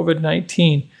persistence of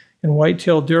COVID-19 in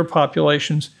white-tailed deer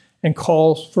populations and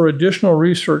calls for additional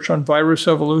research on virus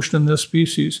evolution in this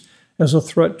species as a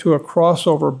threat to a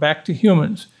crossover back to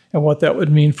humans and what that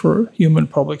would mean for human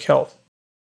public health.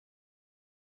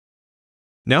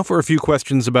 Now for a few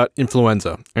questions about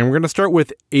influenza, and we're going to start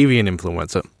with avian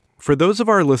influenza. For those of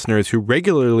our listeners who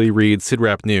regularly read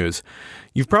CIDRAP News,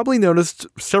 you've probably noticed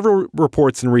several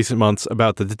reports in recent months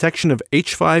about the detection of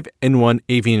H5N1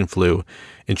 avian flu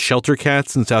in shelter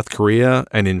cats in South Korea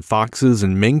and in foxes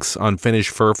and minks on Finnish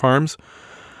fur farms.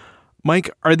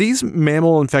 Mike, are these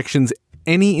mammal infections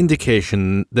any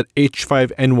indication that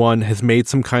H5N1 has made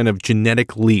some kind of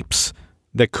genetic leaps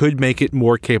that could make it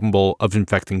more capable of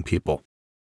infecting people?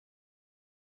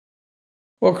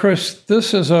 Well, Chris,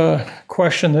 this is a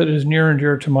question that is near and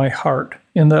dear to my heart,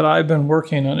 in that I've been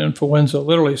working on influenza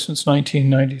literally since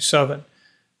 1997,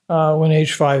 when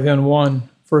H5N1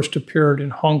 first appeared in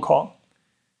Hong Kong.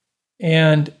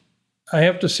 And I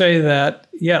have to say that,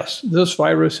 yes, this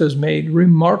virus has made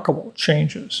remarkable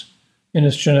changes in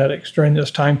its genetics during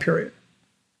this time period.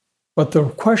 But the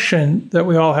question that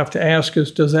we all have to ask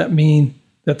is, does that mean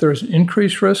that there's an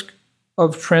increased risk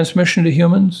of transmission to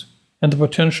humans and the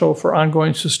potential for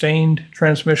ongoing sustained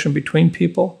transmission between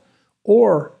people?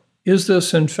 Or is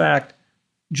this, in fact,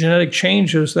 genetic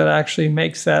changes that actually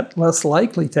makes that less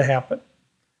likely to happen?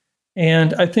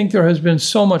 And I think there has been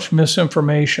so much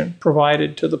misinformation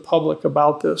provided to the public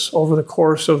about this over the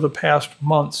course of the past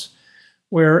months,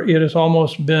 where it has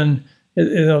almost been,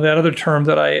 that other term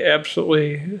that I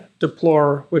absolutely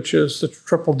deplore, which is the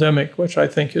triple-demic, which I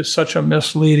think is such a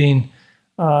misleading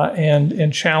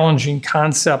and challenging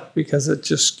concept because it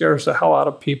just scares the hell out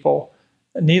of people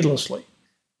needlessly.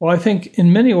 Well, I think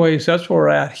in many ways that's where we're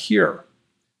at here.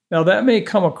 Now, that may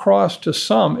come across to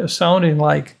some as sounding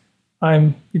like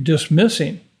I'm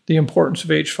dismissing the importance of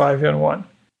H5N1.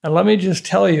 And let me just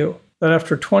tell you that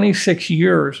after 26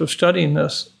 years of studying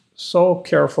this so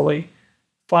carefully,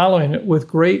 following it with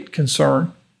great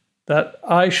concern, that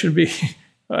I should be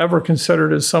ever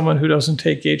considered as someone who doesn't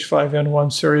take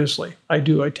H5N1 seriously. I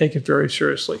do. I take it very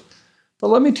seriously. But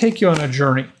let me take you on a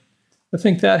journey. I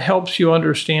think that helps you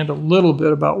understand a little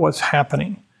bit about what's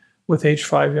happening with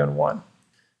H5N1.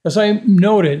 As I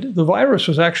noted, the virus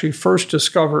was actually first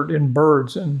discovered in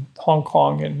birds in Hong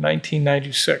Kong in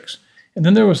 1996. And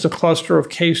then there was the cluster of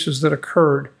cases that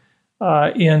occurred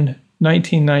in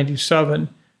 1997.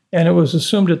 And it was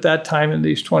assumed at that time in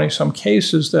these 20-some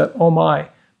cases that, oh my,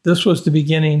 this was the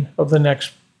beginning of the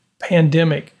next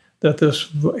pandemic, that this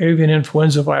avian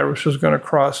influenza virus was going to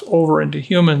cross over into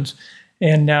humans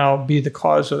and now be the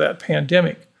cause of that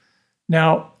pandemic.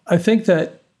 Now, I think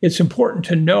that it's important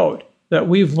to note that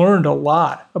we've learned a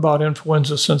lot about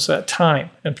influenza since that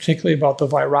time, and particularly about the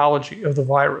virology of the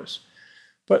virus.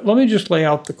 But let me just lay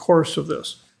out the course of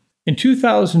this. In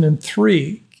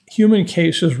 2003, human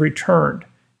cases returned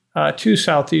to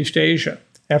Southeast Asia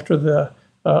after the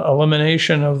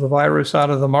elimination of the virus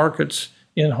out of the markets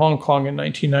in Hong Kong in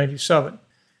 1997.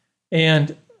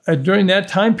 And during that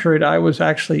time period, I was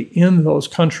actually in those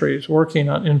countries working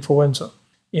on influenza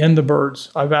in the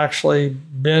birds. I've actually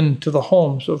been to the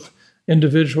homes of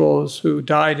individuals who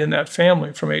died in that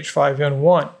family from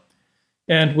H5N1.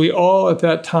 And we all at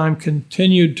that time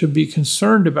continued to be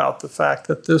concerned about the fact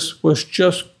that this was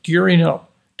just gearing up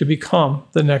to become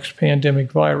the next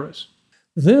pandemic virus.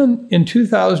 Then in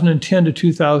 2010 to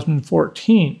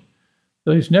 2014,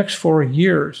 these next 4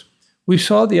 years, we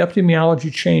saw the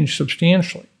epidemiology change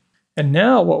substantially. And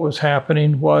now what was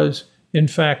happening was, in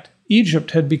fact,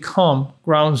 Egypt had become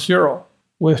ground zero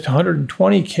with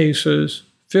 120 cases,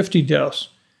 50 deaths,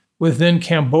 with then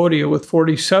Cambodia with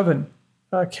 47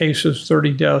 cases,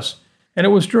 30 deaths. And it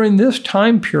was during this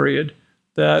time period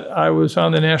that I was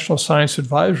on the National Science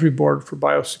Advisory Board for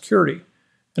Biosecurity.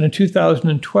 And in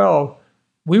 2012,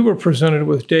 we were presented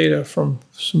with data from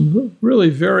some really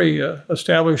very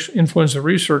established influenza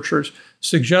researchers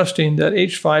suggesting that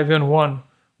H5N1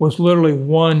 was literally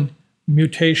one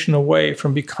mutation away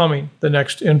from becoming the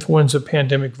next influenza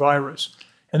pandemic virus.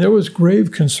 And there was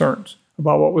grave concerns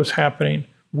about what was happening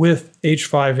with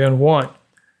H5N1.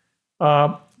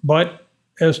 But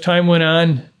as time went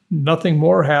on, nothing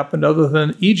more happened other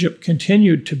than Egypt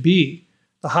continued to be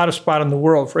the hottest spot in the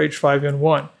world for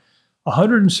H5N1.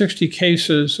 160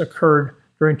 cases occurred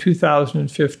during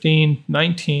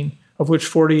 2015-19, of which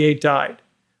 48 died.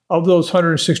 Of those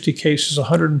 160 cases,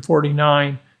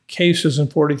 149 cases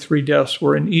and 43 deaths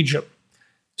were in Egypt,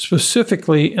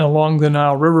 specifically along the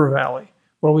Nile River Valley,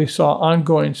 where we saw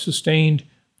ongoing sustained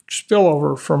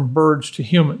spillover from birds to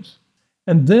humans.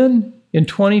 And then in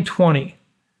 2020,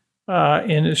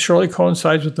 and it surely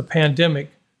coincides with the pandemic,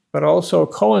 but also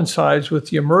coincides with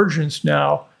the emergence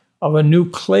now of a new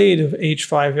clade of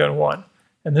H5N1.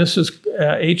 And this is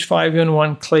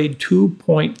H5N1 clade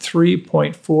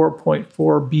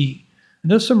 2.3.4.4b.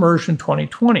 And this emerged in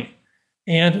 2020.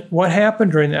 And what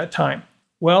happened during that time?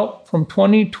 Well, from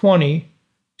 2020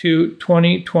 to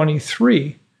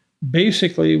 2023,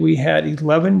 basically we had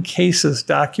 11 cases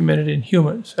documented in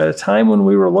humans at a time when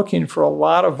we were looking for a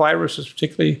lot of viruses,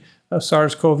 particularly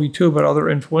SARS-CoV-2, but other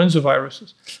influenza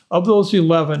viruses. Of those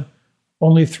 11,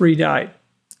 only 3 died.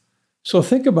 So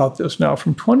think about this now,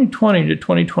 from 2020 to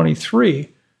 2023,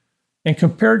 and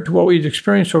compared to what we'd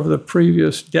experienced over the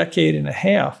previous decade and a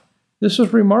half, this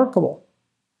is remarkable.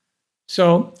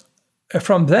 So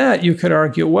from that, you could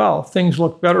argue, well, things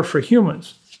look better for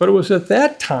humans. But it was at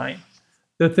that time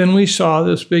that then we saw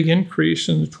this big increase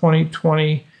in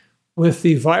 2020 with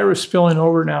the virus spilling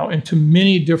over now into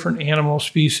many different animal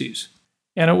species.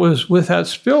 And it was with that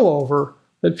spillover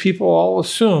that people all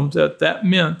assumed that that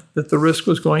meant that the risk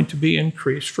was going to be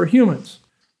increased for humans.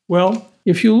 Well,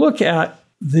 if you look at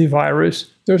the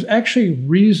virus, there's actually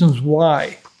reasons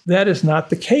why that is not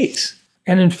the case.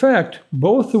 And in fact,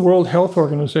 both the World Health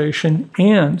Organization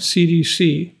and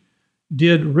CDC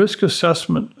did risk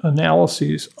assessment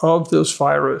analyses of this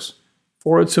virus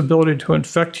for its ability to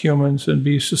infect humans and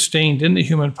be sustained in the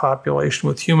human population,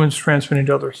 with humans transmitting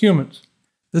to other humans.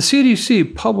 The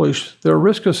CDC published their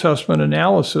risk assessment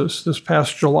analysis this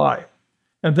past July,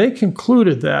 and they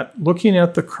concluded that, looking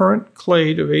at the current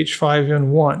clade of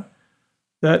H5N1,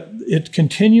 that it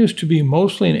continues to be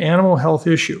mostly an animal health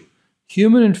issue.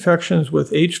 Human infections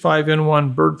with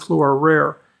H5N1 bird flu are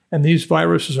rare, and these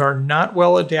viruses are not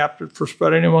well adapted for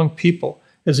spreading among people,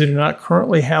 as they do not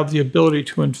currently have the ability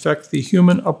to infect the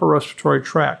human upper respiratory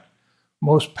tract.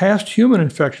 Most past human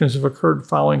infections have occurred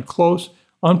following close,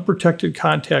 unprotected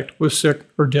contact with sick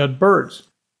or dead birds.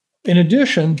 In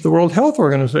addition, the World Health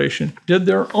Organization did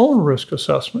their own risk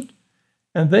assessment,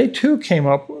 and they too came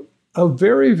up with a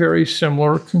very, very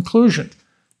similar conclusion,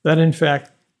 that in fact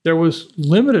there was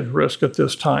limited risk at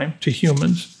this time to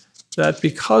humans, that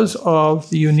because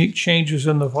of the unique changes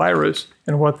in the virus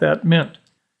and what that meant.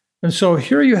 And so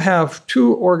here you have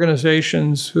two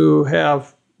organizations who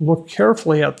have looked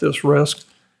carefully at this risk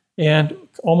and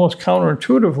almost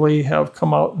counterintuitively have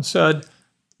come out and said,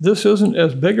 this isn't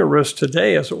as big a risk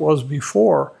today as it was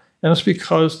before, and it's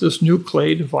because this new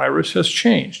clade virus has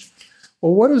changed.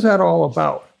 Well, what is that all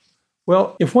about?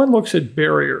 Well, if one looks at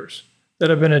barriers that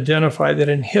have been identified that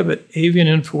inhibit avian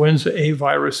influenza A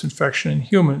virus infection in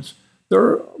humans, there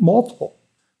are multiple.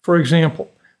 For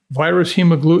example, virus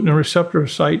hemagglutinin receptor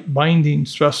site binding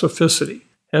specificity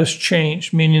has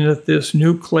changed, meaning that this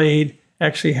new clade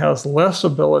actually has less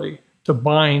ability to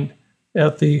bind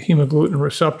at the hemagglutinin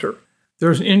receptor.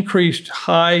 There's an increased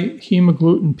high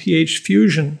hemagglutinin pH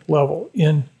fusion level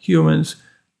in humans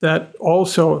that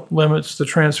also limits the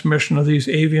transmission of these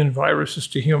avian viruses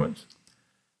to humans.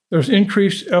 There's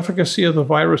increased efficacy of the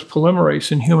virus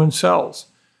polymerase in human cells,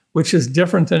 which is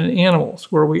different than in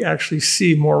animals, where we actually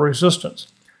see more resistance.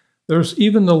 There's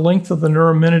even the length of the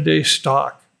neuraminidase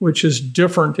stalk, which is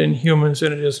different in humans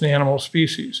than it is in animal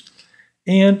species,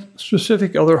 and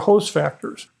specific other host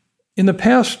factors. In the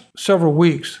past several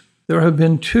weeks, there have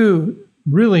been two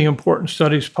really important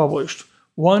studies published,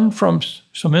 one from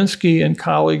Sominski and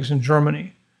colleagues in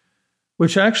Germany,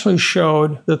 which actually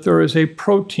showed that there is a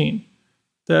protein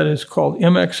that is called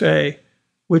MXA,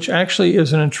 which actually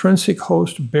is an intrinsic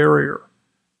host barrier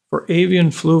for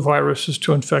avian flu viruses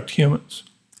to infect humans.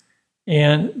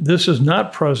 And this is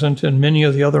not present in many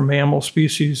of the other mammal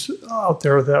species out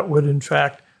there that would, in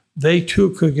fact, they too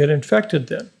could get infected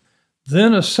then.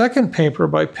 Then a second paper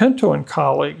by Pinto and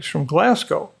colleagues from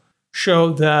Glasgow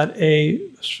showed that a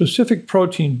specific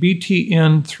protein,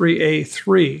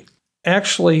 BTN3A3,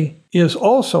 actually is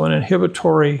also an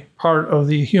inhibitory part of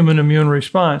the human immune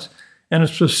response, and it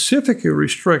specifically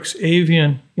restricts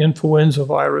avian influenza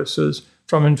viruses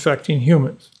from infecting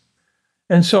humans.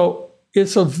 And so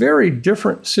it's a very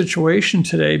different situation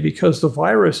today, because the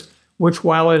virus, which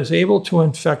while it is able to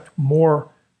infect more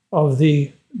of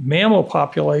the mammal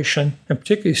population, and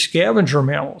particularly scavenger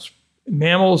mammals,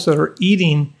 mammals that are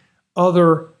eating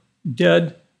other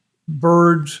dead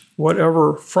birds,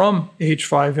 whatever, from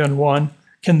H5N1,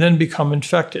 can then become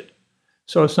infected.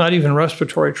 So it's not even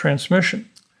respiratory transmission.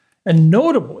 And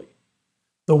notably,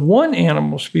 the one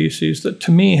animal species that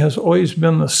to me has always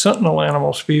been the sentinel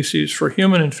animal species for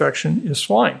human infection is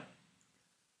swine.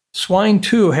 Swine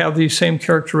too have these same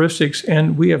characteristics,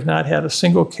 and we have not had a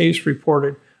single case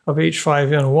reported of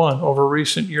H5N1 over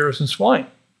recent years in swine.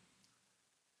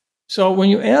 So when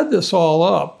you add this all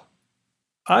up,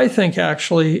 I think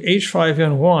actually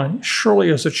H5N1 surely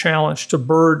is a challenge to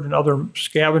bird and other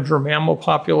scavenger mammal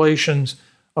populations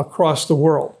across the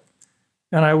world.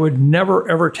 And I would never,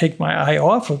 ever take my eye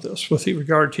off of this with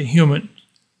regard to human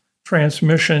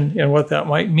transmission and what that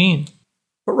might mean.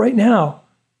 But right now,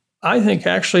 I think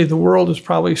actually the world is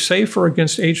probably safer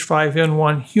against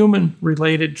H5N1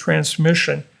 human-related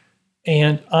transmission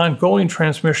and ongoing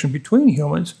transmission between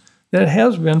humans than it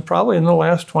has been probably in the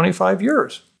last 25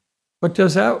 years. But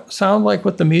does that sound like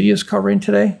what the media is covering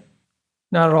today?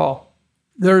 Not at all.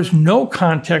 There's no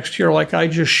context here like I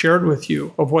just shared with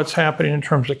you of what's happening in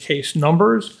terms of case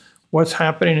numbers, what's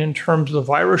happening in terms of the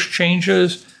virus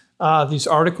changes, these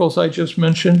articles I just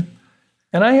mentioned.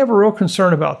 And I have a real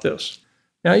concern about this.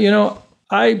 Now,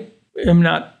 I am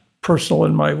not personal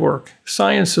in my work.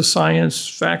 Science is science,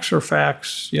 facts are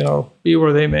facts, be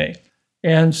where they may.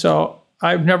 And so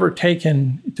I've never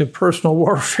taken to personal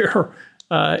warfare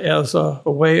as a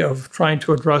way of trying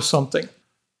to address something.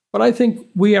 But I think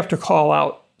we have to call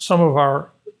out some of our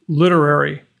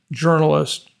literary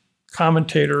journalists,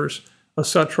 commentators,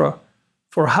 etc.,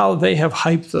 for how they have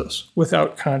hyped this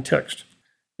without context.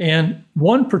 And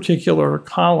one particular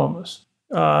columnist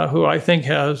who I think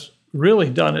has really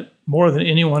done it more than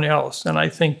anyone else, and I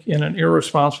think in an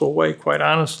irresponsible way, quite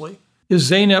honestly, is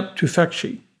Zeynep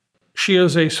Tufekci. She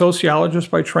is a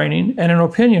sociologist by training and an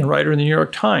opinion writer in the New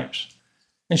York Times.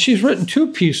 And she's written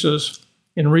 2 pieces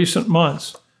in recent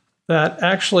months that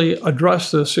actually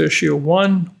address this issue.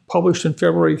 One published in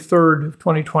February 3rd of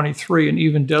 2023, An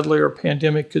Even Deadlier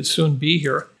Pandemic Could Soon Be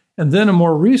Here. And then a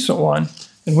more recent one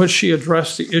in which she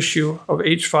addressed the issue of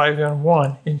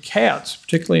H5N1 in cats,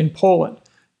 particularly in Poland.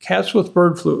 Cats with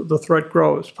Bird Flu, The Threat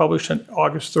Grows, published on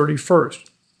August 31st.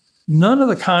 None of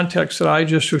the context that I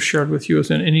just have shared with you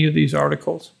is in any of these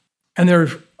articles. And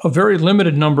there's a very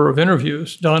limited number of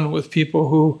interviews done with people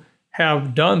who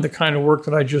have done the kind of work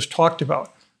that I just talked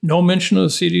about. No mention of the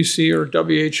CDC or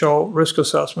WHO risk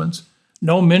assessments.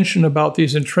 No mention about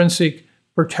these intrinsic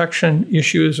protection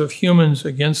issues of humans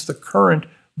against the current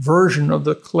version of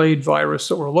the clade virus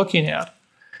that we're looking at.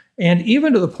 And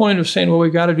even to the point of saying, well,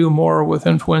 we've got to do more with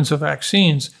influenza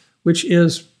vaccines, which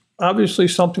is obviously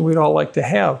something we'd all like to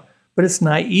have. But it's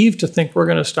naive to think we're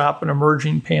going to stop an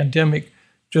emerging pandemic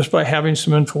just by having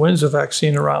some influenza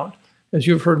vaccine around. As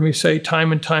you've heard me say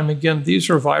time and time again, these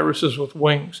are viruses with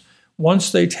wings.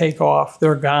 Once they take off,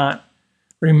 they're gone.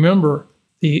 Remember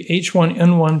the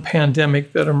H1N1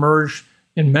 pandemic that emerged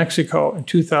in Mexico in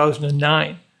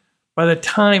 2009. By the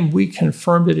time we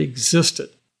confirmed it existed,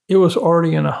 it was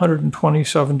already in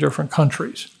 127 different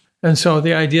countries. And so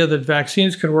the idea that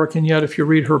vaccines could work, and yet if you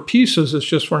read her pieces, it's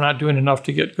just we're not doing enough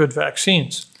to get good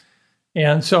vaccines.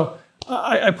 And so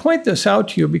I point this out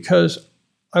to you because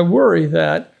I worry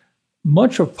that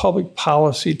much of public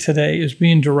policy today is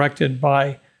being directed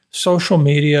by social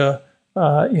media,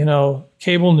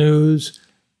 cable news,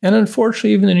 and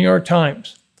unfortunately even the New York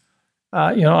Times.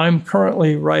 I'm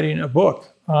currently writing a book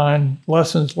on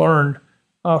lessons learned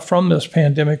from this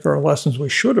pandemic, or lessons we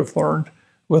should have learned,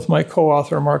 with my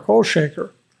co-author, Mark Olshaker.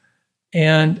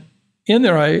 And in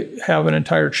there, I have an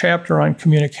entire chapter on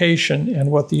communication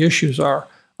and what the issues are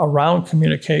around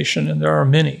communication, and there are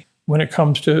many when it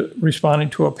comes to responding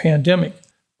to a pandemic.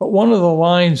 But one of the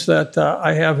lines that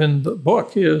I have in the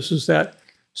book is that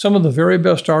some of the very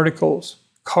best articles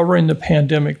covering the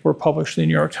pandemic were published in the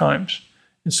New York Times,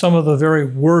 and some of the very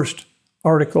worst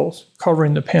articles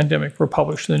covering the pandemic were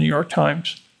published in the New York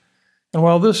Times. And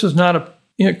while this is not a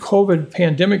COVID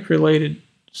pandemic-related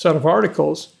set of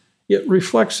articles, it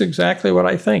reflects exactly what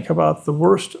I think about the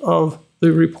worst of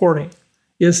the reporting.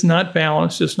 It's not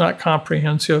balanced, it's not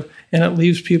comprehensive, and it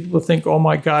leaves people to think, oh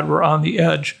my God, we're on the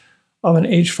edge of an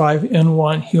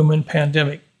H5N1 human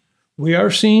pandemic. We are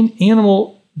seeing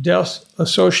animal deaths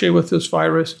associated with this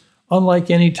virus unlike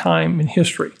any time in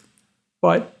history.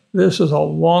 But this is a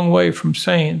long way from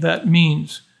saying that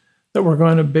means that we're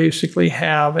going to basically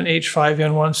have an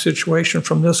H5N1 situation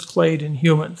from this clade in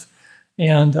humans.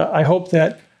 And I hope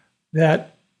that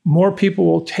more people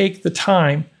will take the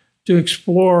time to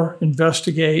explore,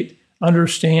 investigate,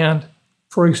 understand,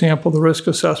 for example, the risk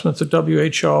assessments that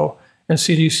WHO and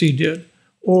CDC did,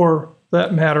 or for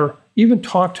that matter, even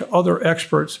talk to other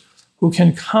experts who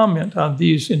can comment on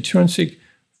these intrinsic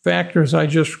factors I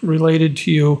just related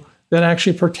to you that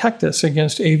actually protect us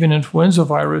against avian influenza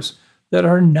virus that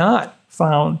are not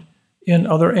found in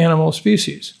other animal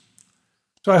species.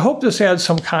 So I hope this adds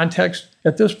some context.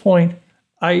 At this point,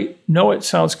 I know it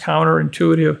sounds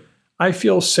counterintuitive. I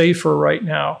feel safer right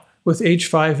now with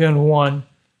H5N1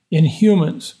 in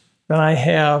humans than I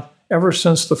have ever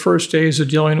since the first days of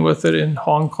dealing with it in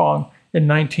Hong Kong in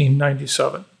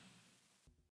 1997.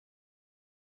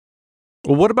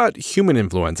 Well, what about human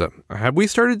influenza? Have we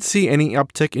started to see any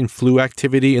uptick in flu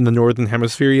activity in the Northern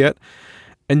Hemisphere yet?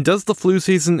 And does the flu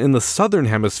season in the Southern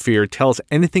Hemisphere tell us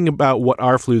anything about what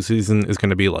our flu season is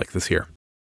going to be like this year?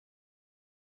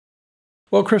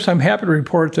 Well, Chris, I'm happy to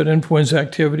report that influenza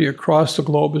activity across the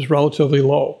globe is relatively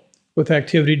low, with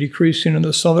activity decreasing in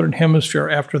the southern hemisphere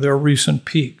after their recent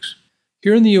peaks.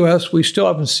 Here in the U.S., we still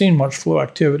haven't seen much flu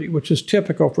activity, which is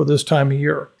typical for this time of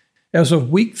year. As of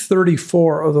week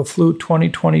 34 of the flu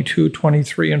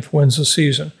 2022-23 influenza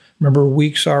season, remember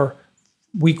week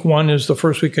 1 is the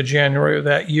first week of January of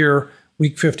that year,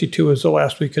 week 52 is the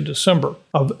last week of December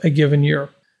of a given year.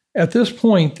 At this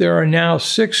point, there are now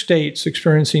 6 states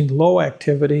experiencing low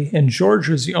activity, and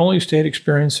Georgia is the only state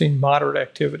experiencing moderate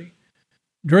activity.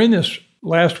 During this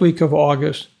last week of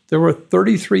August, there were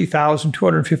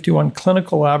 33,251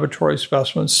 clinical laboratory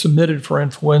specimens submitted for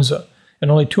influenza,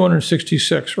 and only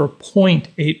 266, or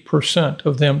 0.8%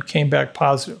 of them came back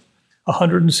positive,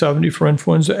 170 for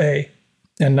influenza A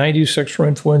and 96 for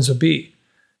influenza B.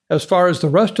 As far as the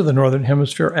rest of the Northern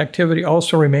Hemisphere, activity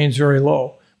also remains very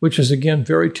low, which is again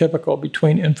very typical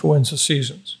between influenza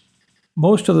seasons.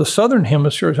 Most of the Southern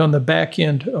Hemisphere is on the back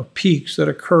end of peaks that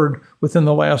occurred within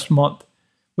the last month,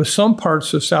 with some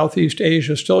parts of Southeast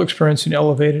Asia still experiencing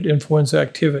elevated influenza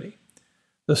activity.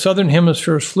 The Southern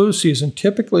Hemisphere's flu season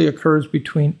typically occurs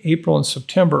between April and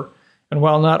September, and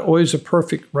while not always a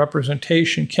perfect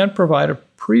representation, can provide a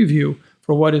preview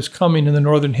for what is coming in the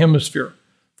Northern Hemisphere.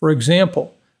 For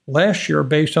example, last year,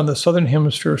 based on the Southern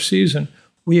Hemisphere season,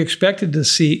 we expected to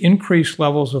see increased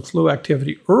levels of flu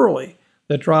activity early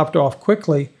that dropped off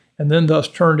quickly and then thus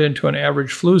turned into an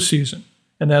average flu season,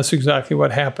 and that's exactly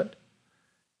what happened.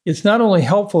 It's not only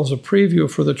helpful as a preview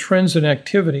for the trends in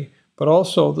activity, but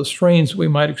also the strains that we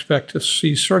might expect to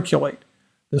see circulate.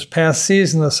 This past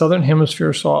season, the Southern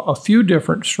Hemisphere saw a few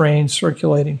different strains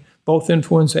circulating, both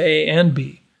influenza A and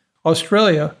B.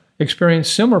 Australia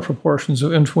experienced similar proportions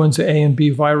of influenza A and B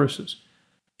viruses.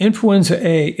 Influenza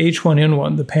A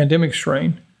H1N1, the pandemic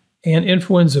strain, and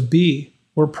influenza B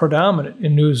were predominant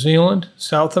in New Zealand,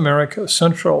 South America,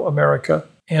 Central America,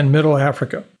 and Middle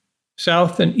Africa.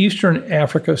 South and Eastern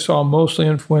Africa saw mostly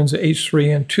influenza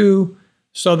H3N2.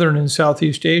 Southern and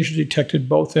Southeast Asia detected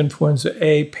both influenza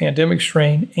A pandemic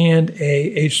strain and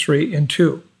A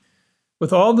H3N2.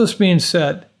 With all this being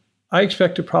said, I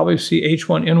expect to probably see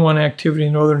H1N1 activity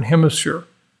in the Northern Hemisphere.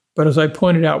 But as I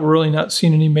pointed out, we're really not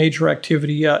seeing any major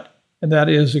activity yet, and that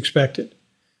is expected.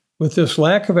 With this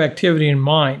lack of activity in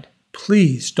mind,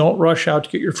 please don't rush out to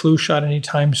get your flu shot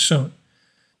anytime soon.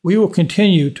 We will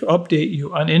continue to update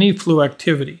you on any flu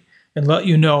activity and let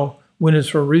you know when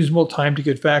it's a reasonable time to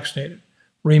get vaccinated.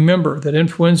 Remember that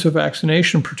influenza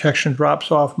vaccination protection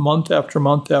drops off month after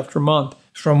month after month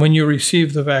from when you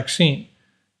receive the vaccine.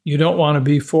 You don't want to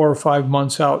be 4 or 5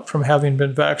 months out from having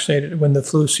been vaccinated when the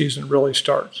flu season really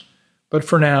starts. But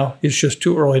for now, it's just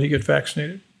too early to get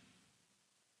vaccinated.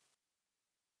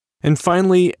 And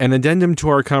finally, an addendum to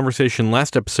our conversation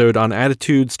last episode on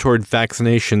attitudes toward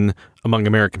vaccination among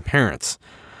American parents.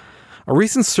 A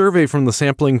recent survey from the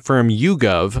sampling firm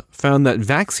YouGov found that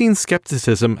vaccine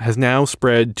skepticism has now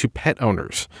spread to pet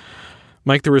owners.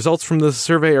 Mike, the results from this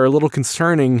survey are a little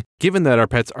concerning, given that our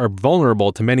pets are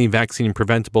vulnerable to many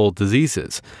vaccine-preventable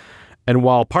diseases. And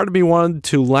while part of me wanted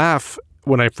to laugh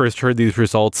when I first heard these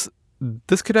results,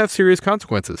 this could have serious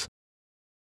consequences.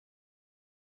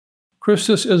 Chris,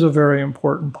 this is a very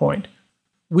important point.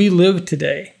 We live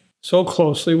today so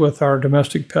closely with our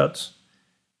domestic pets,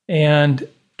 and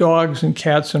dogs and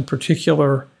cats in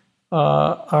particular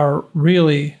are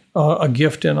really a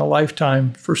gift in a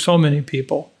lifetime for so many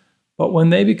people. But when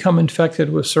they become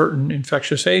infected with certain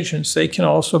infectious agents, they can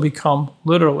also become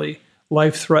literally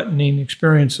life-threatening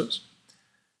experiences.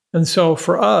 And so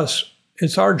for us,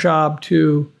 it's our job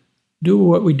to do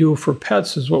what we do for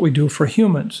pets is what we do for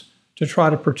humans, to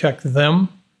try to protect them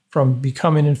from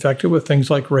becoming infected with things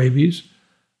like rabies,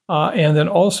 and then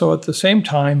also at the same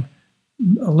time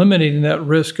eliminating that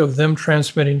risk of them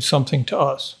transmitting something to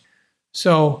us.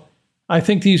 So I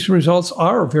think these results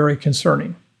are very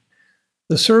concerning.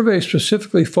 The survey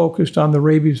specifically focused on the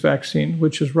rabies vaccine,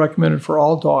 which is recommended for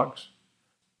all dogs.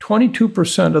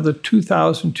 22% of the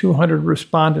 2,200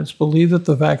 respondents believe that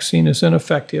the vaccine is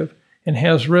ineffective and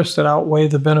has risks that outweigh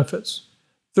the benefits.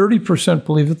 30%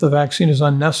 believe that the vaccine is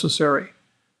unnecessary.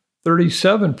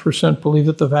 37% believe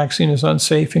that the vaccine is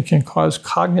unsafe and can cause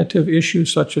cognitive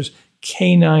issues such as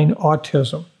canine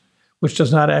autism, which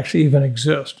does not actually even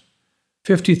exist.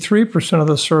 53% of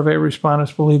the survey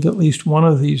respondents believe at least one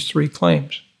of these 3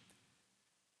 claims.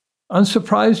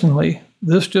 Unsurprisingly,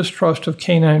 this distrust of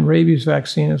canine rabies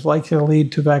vaccine is likely to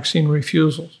lead to vaccine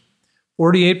refusals.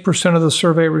 48% of the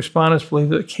survey respondents believe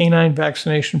that canine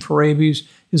vaccination for rabies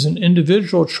is an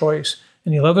individual choice,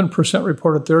 and 11%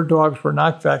 reported their dogs were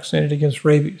not vaccinated against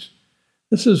rabies.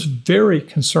 This is very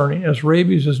concerning, as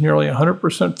rabies is nearly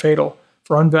 100% fatal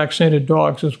for unvaccinated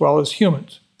dogs as well as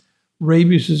humans.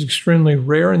 Rabies is extremely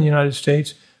rare in the United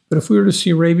States, but if we were to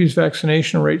see rabies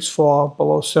vaccination rates fall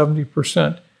below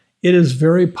 70%, it is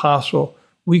very possible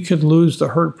we could lose the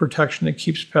herd protection that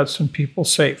keeps pets and people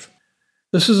safe.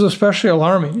 This is especially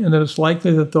alarming in that it's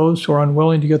likely that those who are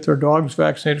unwilling to get their dogs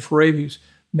vaccinated for rabies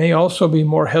may also be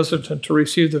more hesitant to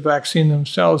receive the vaccine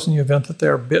themselves in the event that they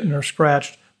are bitten or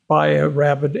scratched by a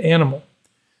rabid animal.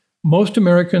 Most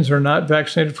Americans are not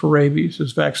vaccinated for rabies,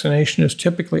 as vaccination is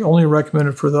typically only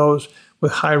recommended for those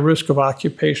with high risk of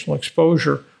occupational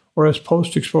exposure or as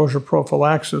post-exposure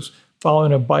prophylaxis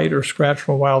following a bite or scratch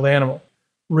from a wild animal.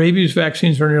 Rabies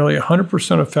vaccines are nearly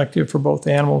 100% effective for both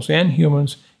animals and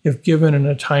humans if given in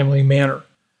a timely manner.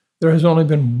 There has only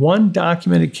been one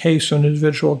documented case of an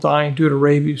individual dying due to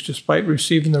rabies despite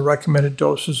receiving the recommended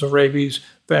doses of rabies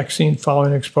vaccine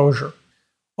following exposure.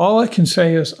 All I can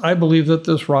say is I believe that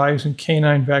this rise in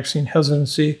canine vaccine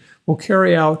hesitancy will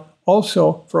carry out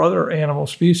also for other animal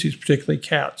species, particularly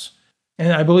cats.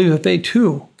 And I believe that they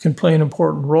too can play an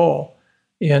important role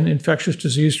in infectious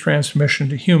disease transmission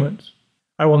to humans.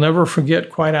 I will never forget,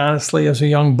 quite honestly, as a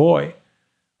young boy,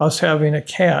 us having a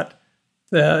cat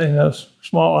that in a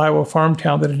small Iowa farm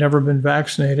town that had never been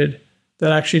vaccinated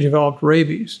that actually developed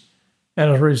rabies. And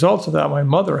as a result of that, my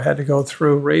mother had to go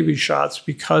through rabies shots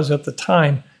because at the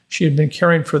time she had been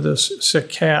caring for this sick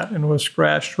cat and was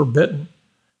scratched or bitten.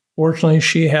 Fortunately,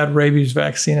 she had rabies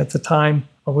vaccine at the time.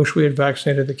 I wish we had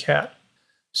vaccinated the cat.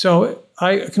 So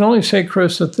I can only say,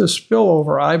 Chris, that this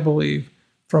spillover, I believe,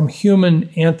 from human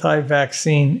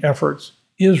anti-vaccine efforts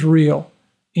is real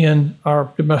in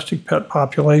our domestic pet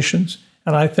populations.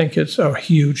 And I think it's a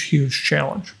huge, huge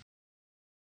challenge.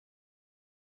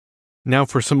 Now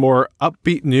for some more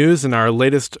upbeat news in our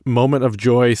latest Moment of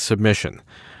Joy submission.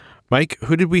 Mike,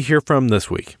 who did we hear from this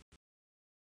week?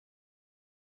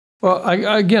 Well,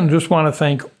 I again just want to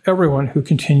thank everyone who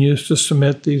continues to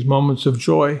submit these moments of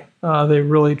joy. They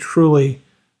really, truly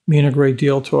mean a great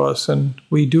deal to us. And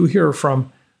we do hear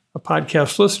from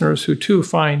podcast listeners who, too,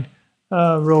 find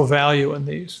real value in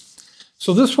these.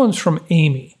 So this one's from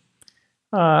Amy.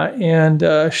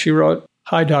 And she wrote,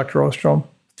 "Hi, Dr. Ostrom.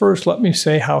 First, let me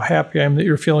say how happy I am that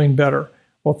you're feeling better."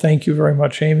 Well, thank you very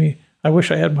much, Amy. I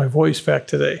wish I had my voice back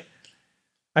today.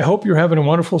 "I hope you're having a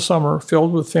wonderful summer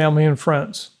filled with family and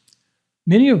friends.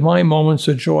 Many of my moments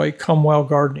of joy come while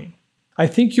gardening. I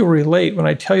think you'll relate when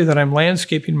I tell you that I'm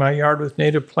landscaping my yard with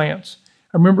native plants.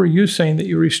 I remember you saying that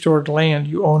you restored land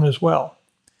you own as well.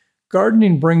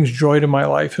 Gardening brings joy to my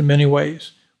life in many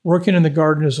ways. Working in the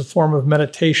garden is a form of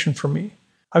meditation for me.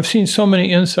 I've seen so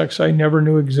many insects I never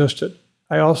knew existed.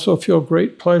 I also feel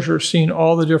great pleasure seeing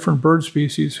all the different bird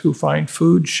species who find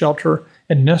food, shelter,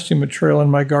 and nesting material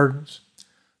in my gardens.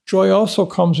 Joy also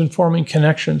comes in forming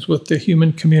connections with the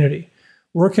human community.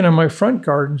 Working on my front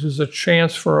gardens is a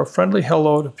chance for a friendly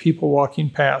hello to people walking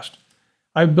past.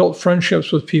 I've built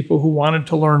friendships with people who wanted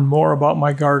to learn more about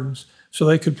my gardens so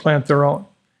they could plant their own.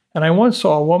 And I once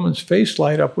saw a woman's face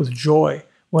light up with joy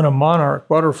when a monarch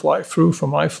butterfly flew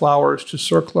from my flowers to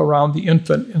circle around the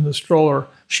infant in the stroller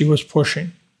she was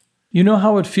pushing. You know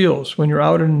how it feels when you're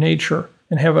out in nature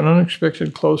and have an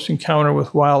unexpected close encounter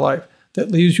with wildlife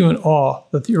that leaves you in awe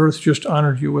that the earth just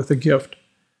honored you with a gift.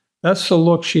 That's the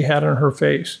look she had on her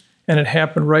face, and it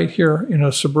happened right here in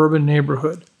a suburban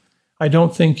neighborhood. I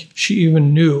don't think she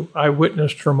even knew I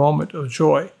witnessed her moment of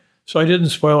joy, so I didn't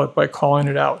spoil it by calling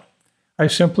it out. I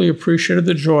simply appreciated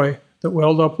the joy that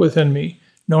welled up within me,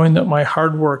 knowing that my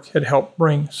hard work had helped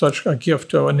bring such a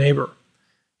gift to a neighbor.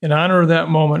 In honor of that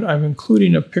moment, I'm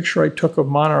including a picture I took of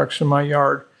monarchs in my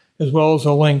yard, as well as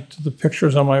a link to the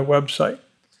pictures on my website.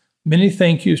 Many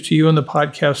thank yous to you and the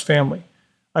podcast family.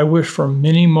 I wish for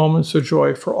many moments of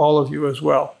joy for all of you as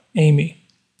well. Amy.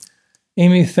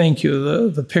 Amy, thank you.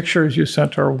 The pictures you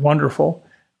sent are wonderful,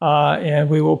 and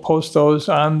we will post those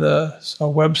on the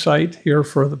website here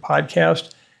for the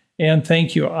podcast. And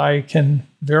thank you. I can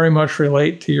very much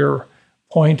relate to your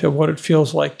point of what it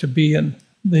feels like to be in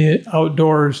the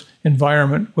outdoors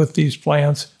environment with these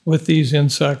plants, with these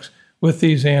insects, with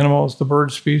these animals, the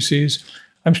bird species.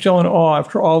 I'm still in awe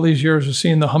after all these years of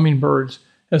seeing the hummingbirds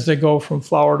as they go from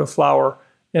flower to flower.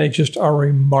 And they just are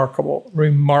remarkable,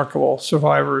 remarkable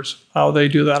survivors. How they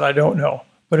do that, I don't know,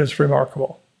 but it's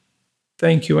remarkable.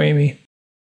 Thank you, Amy.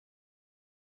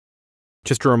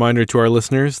 Just a reminder to our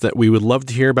listeners that we would love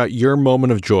to hear about your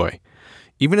moment of joy.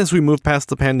 Even as we move past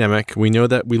the pandemic, we know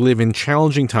that we live in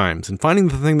challenging times, and finding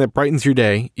the thing that brightens your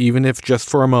day, even if just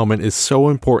for a moment, is so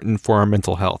important for our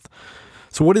mental health.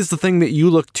 So what is the thing that you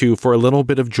look to for a little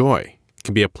bit of joy? It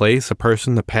can be a place, a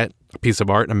person, a pet, a piece of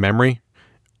art, a memory,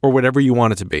 or whatever you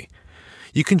want it to be.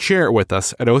 you can share it with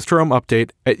us at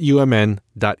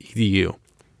osterholmupdate@umn.edu.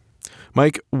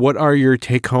 Mike, what are your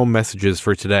take-home messages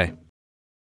for today?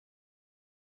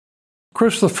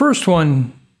 Chris, the first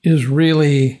one is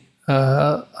really,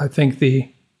 I think, the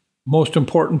most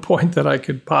important point that I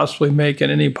could possibly make in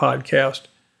any podcast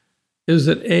is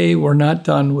that A, we're not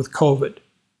done with COVID,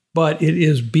 but it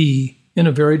is B, in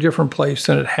a very different place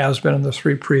than it has been in the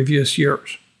 3 previous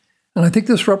years. And I think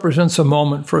this represents a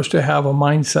moment for us to have a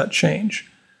mindset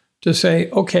change, to say,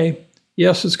 okay,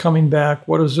 yes, it's coming back.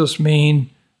 What does this mean?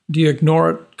 Do you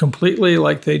ignore it completely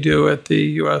like they do at the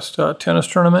U.S. tennis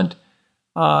tournament?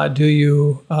 Do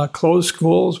you close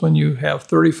schools when you have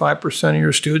 35% of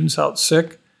your students out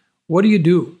sick? What do you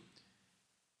do?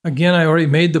 Again, I already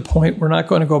made the point, we're not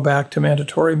going to go back to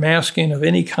mandatory masking of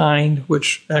any kind,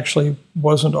 which actually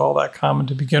wasn't all that common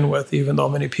to begin with, even though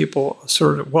many people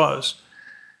assert it was.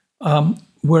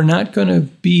 We're not going to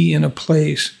be in a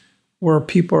place where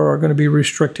people are going to be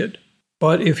restricted.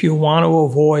 But if you want to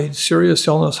avoid serious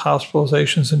illness,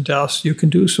 hospitalizations, and deaths, you can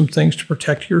do some things to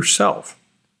protect yourself,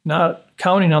 not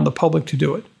counting on the public to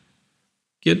do it.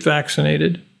 Get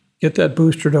vaccinated, get that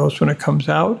booster dose when it comes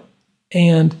out,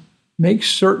 and make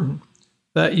certain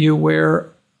that you wear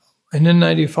an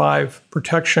N95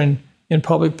 protection in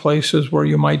public places where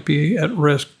you might be at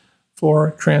risk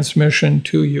for transmission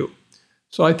to you.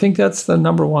 So I think that's the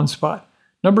number one spot.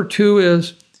 Number two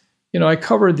is, I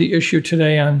covered the issue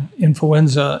today on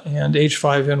influenza and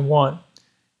H5N1,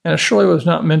 and it surely was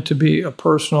not meant to be a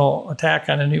personal attack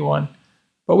on anyone,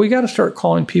 but we got to start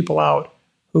calling people out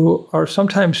who are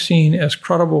sometimes seen as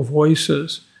credible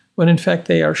voices when in fact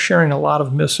they are sharing a lot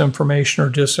of misinformation or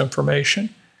disinformation.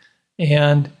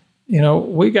 And,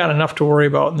 we got enough to worry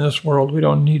about in this world. We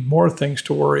don't need more things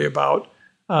to worry about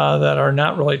that are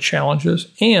not really challenges.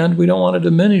 And we don't want to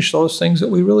diminish those things that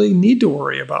we really need to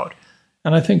worry about.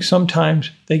 And I think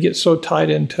sometimes they get so tied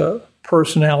into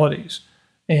personalities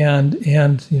and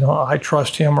I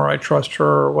trust him or I trust her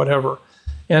or whatever.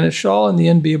 And it should all in the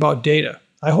end be about data.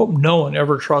 I hope no one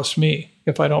ever trusts me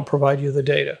if I don't provide you the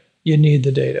data. You need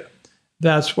the data.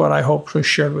 That's what I hope was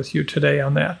shared with you today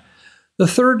on that. The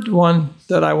third one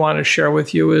that I want to share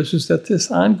with you is that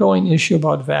this ongoing issue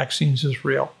about vaccines is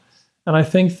real. And I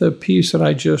think the piece that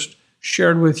I just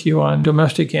shared with you on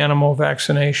domestic animal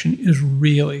vaccination is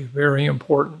really very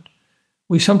important.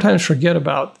 We sometimes forget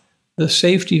about the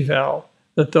safety valve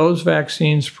that those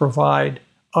vaccines provide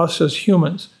us as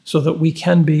humans so that we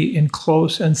can be in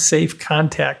close and safe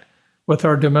contact with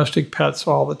our domestic pets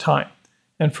all the time.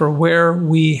 And for where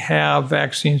we have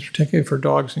vaccines, particularly for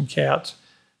dogs and cats,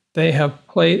 they have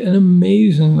played an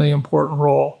amazingly important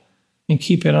role in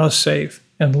keeping us safe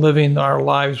and living our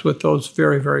lives with those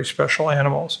very, very special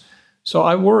animals. So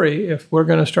I worry if we're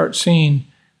going to start seeing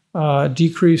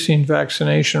decreasing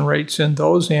vaccination rates in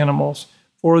those animals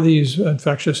for these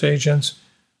infectious agents,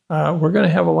 we're going to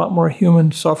have a lot more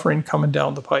human suffering coming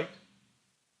down the pike.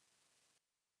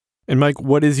 And Mike,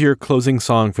 what is your closing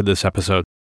song for this episode?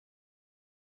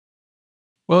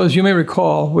 Well, as you may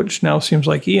recall, which now seems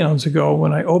like eons ago,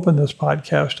 when I opened this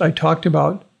podcast, I talked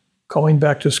about going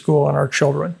back to school and our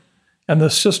children and the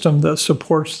system that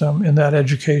supports them in that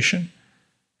education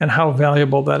and how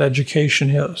valuable that education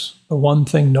is. The one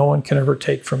thing no one can ever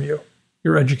take from you,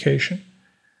 your education.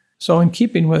 So in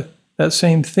keeping with that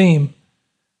same theme,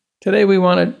 today we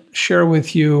want to share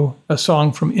with you a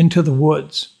song from Into the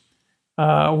Woods,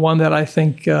 one that I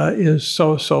think is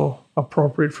so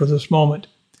appropriate for this moment.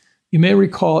 You may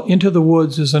recall Into the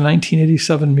Woods is a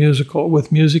 1987 musical with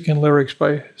music and lyrics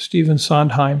by Stephen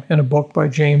Sondheim and a book by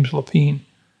James Lapine.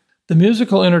 The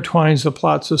musical intertwines the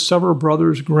plots of several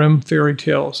Brothers Grimm fairy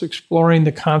tales, exploring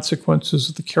the consequences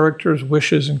of the characters'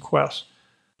 wishes and quests.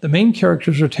 The main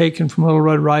characters are taken from Little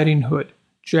Red Riding Hood,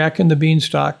 Jack and the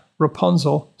Beanstalk,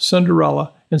 Rapunzel,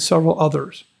 Cinderella, and several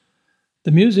others.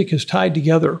 The music is tied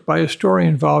together by a story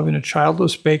involving a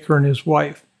childless baker and his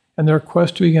wife and their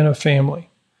quest to begin a family,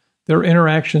 their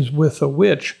interactions with a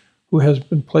witch who has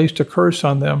been placed a curse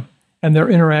on them, and their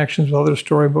interactions with other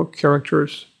storybook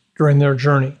characters during their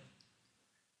journey.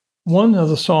 One of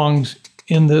the songs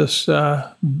in this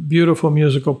beautiful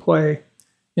musical play,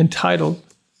 entitled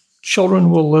Children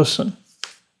Will Listen,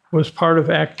 was part of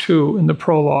Act 2 in the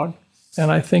prologue. And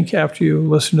I think after you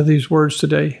listen to these words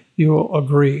today, you will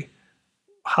agree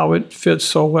how it fits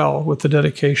so well with the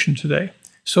dedication today.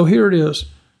 So here it is.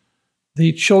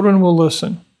 The children will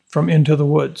listen from Into the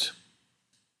Woods.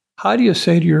 How do you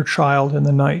say to your child in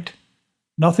the night,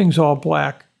 nothing's all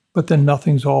black, but then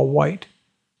nothing's all white?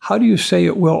 How do you say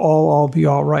it will all be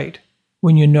all right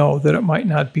when you know that it might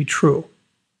not be true?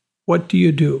 What do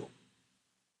you do?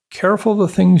 Careful the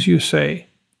things you say.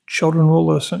 children will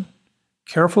listen.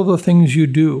 Careful the things you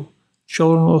do,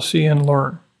 children will see and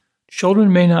learn.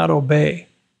 Children may not obey,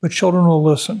 but children will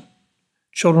listen.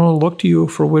 Children will look to you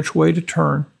for which way to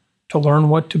turn, to learn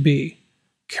what to be.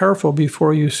 Careful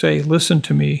before you say, listen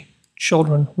to me,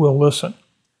 children will listen.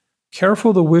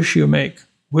 Careful the wish you make,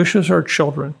 wishes are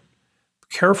children.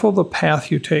 Careful the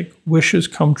path you take, wishes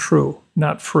come true,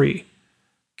 not free.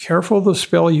 Careful the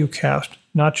spell you cast,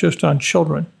 not just on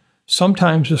children.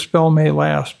 Sometimes the spell may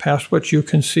last past what you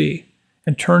can see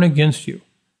and turn against you.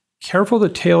 Careful the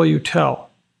tale you tell.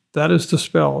 That is the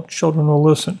spell. Children will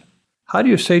listen. How do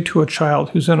you say to a child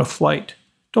who's in a flight,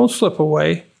 don't slip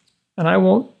away, and I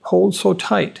won't hold so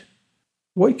tight?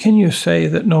 What can you say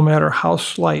that no matter how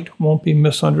slight won't be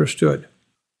misunderstood?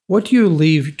 What do you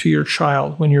leave to your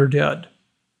child when you're dead?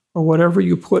 Or whatever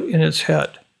you put in its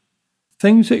head?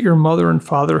 Things that your mother and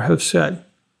father have said,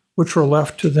 which were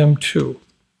left to them too.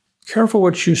 Careful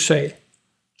what you say.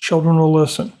 Children will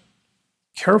listen.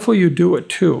 Careful you do it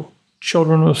too.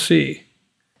 Children will see.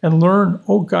 And learn,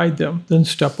 guide them, then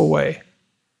step away.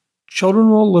 Children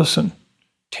will listen,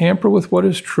 tamper with what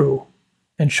is true,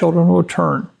 and children will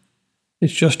turn.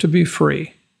 It's just to be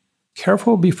free.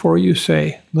 Careful before you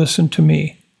say, listen to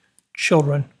me.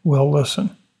 Children will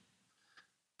listen.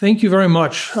 Thank you very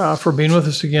much for being with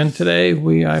us again today.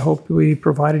 I hope we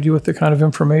provided you with the kind of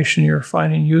information you're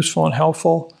finding useful and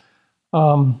helpful.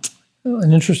 An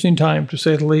interesting time, to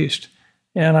say the least.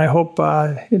 And I hope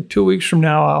in 2 weeks from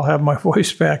now, I'll have my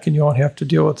voice back and you won't have to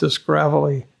deal with this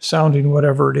gravelly sounding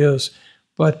whatever it is.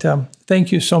 But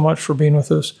thank you so much for being with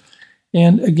us.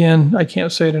 And again, I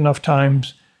can't say it enough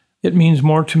times. It means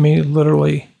more to me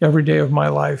literally every day of my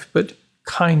life. But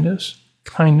kindness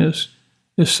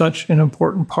is such an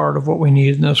important part of what we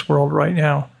need in this world right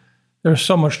now. There's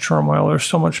so much turmoil, there's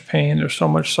so much pain, there's so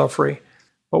much suffering.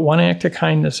 But one act of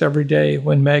kindness every day,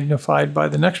 when magnified by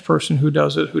the next person who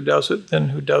does it, then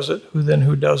who does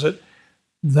it,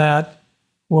 that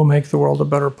will make the world a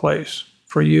better place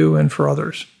for you and for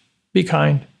others. Be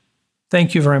kind.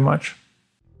 Thank you very much.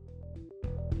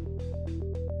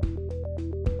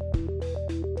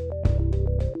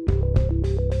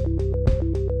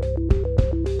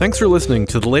 Thanks for listening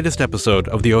to the latest episode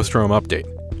of the Ostrom Update.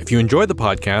 If you enjoyed the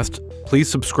podcast, please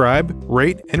subscribe,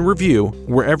 rate, and review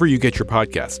wherever you get your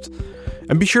podcasts.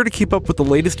 And be sure to keep up with the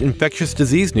latest infectious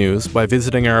disease news by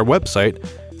visiting our website,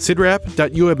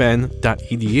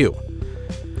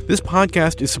 cidrap.umn.edu. This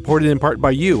podcast is supported in part by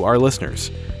you, our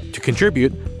listeners. To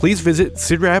contribute, please visit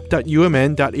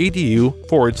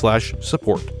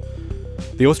cidrap.umn.edu/support.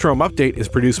 The Ostrom Update is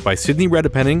produced by Sydney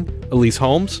Redepenning, Elise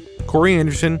Holmes, Corey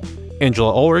Anderson,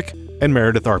 Angela Ulrich, and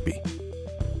Meredith Arpey.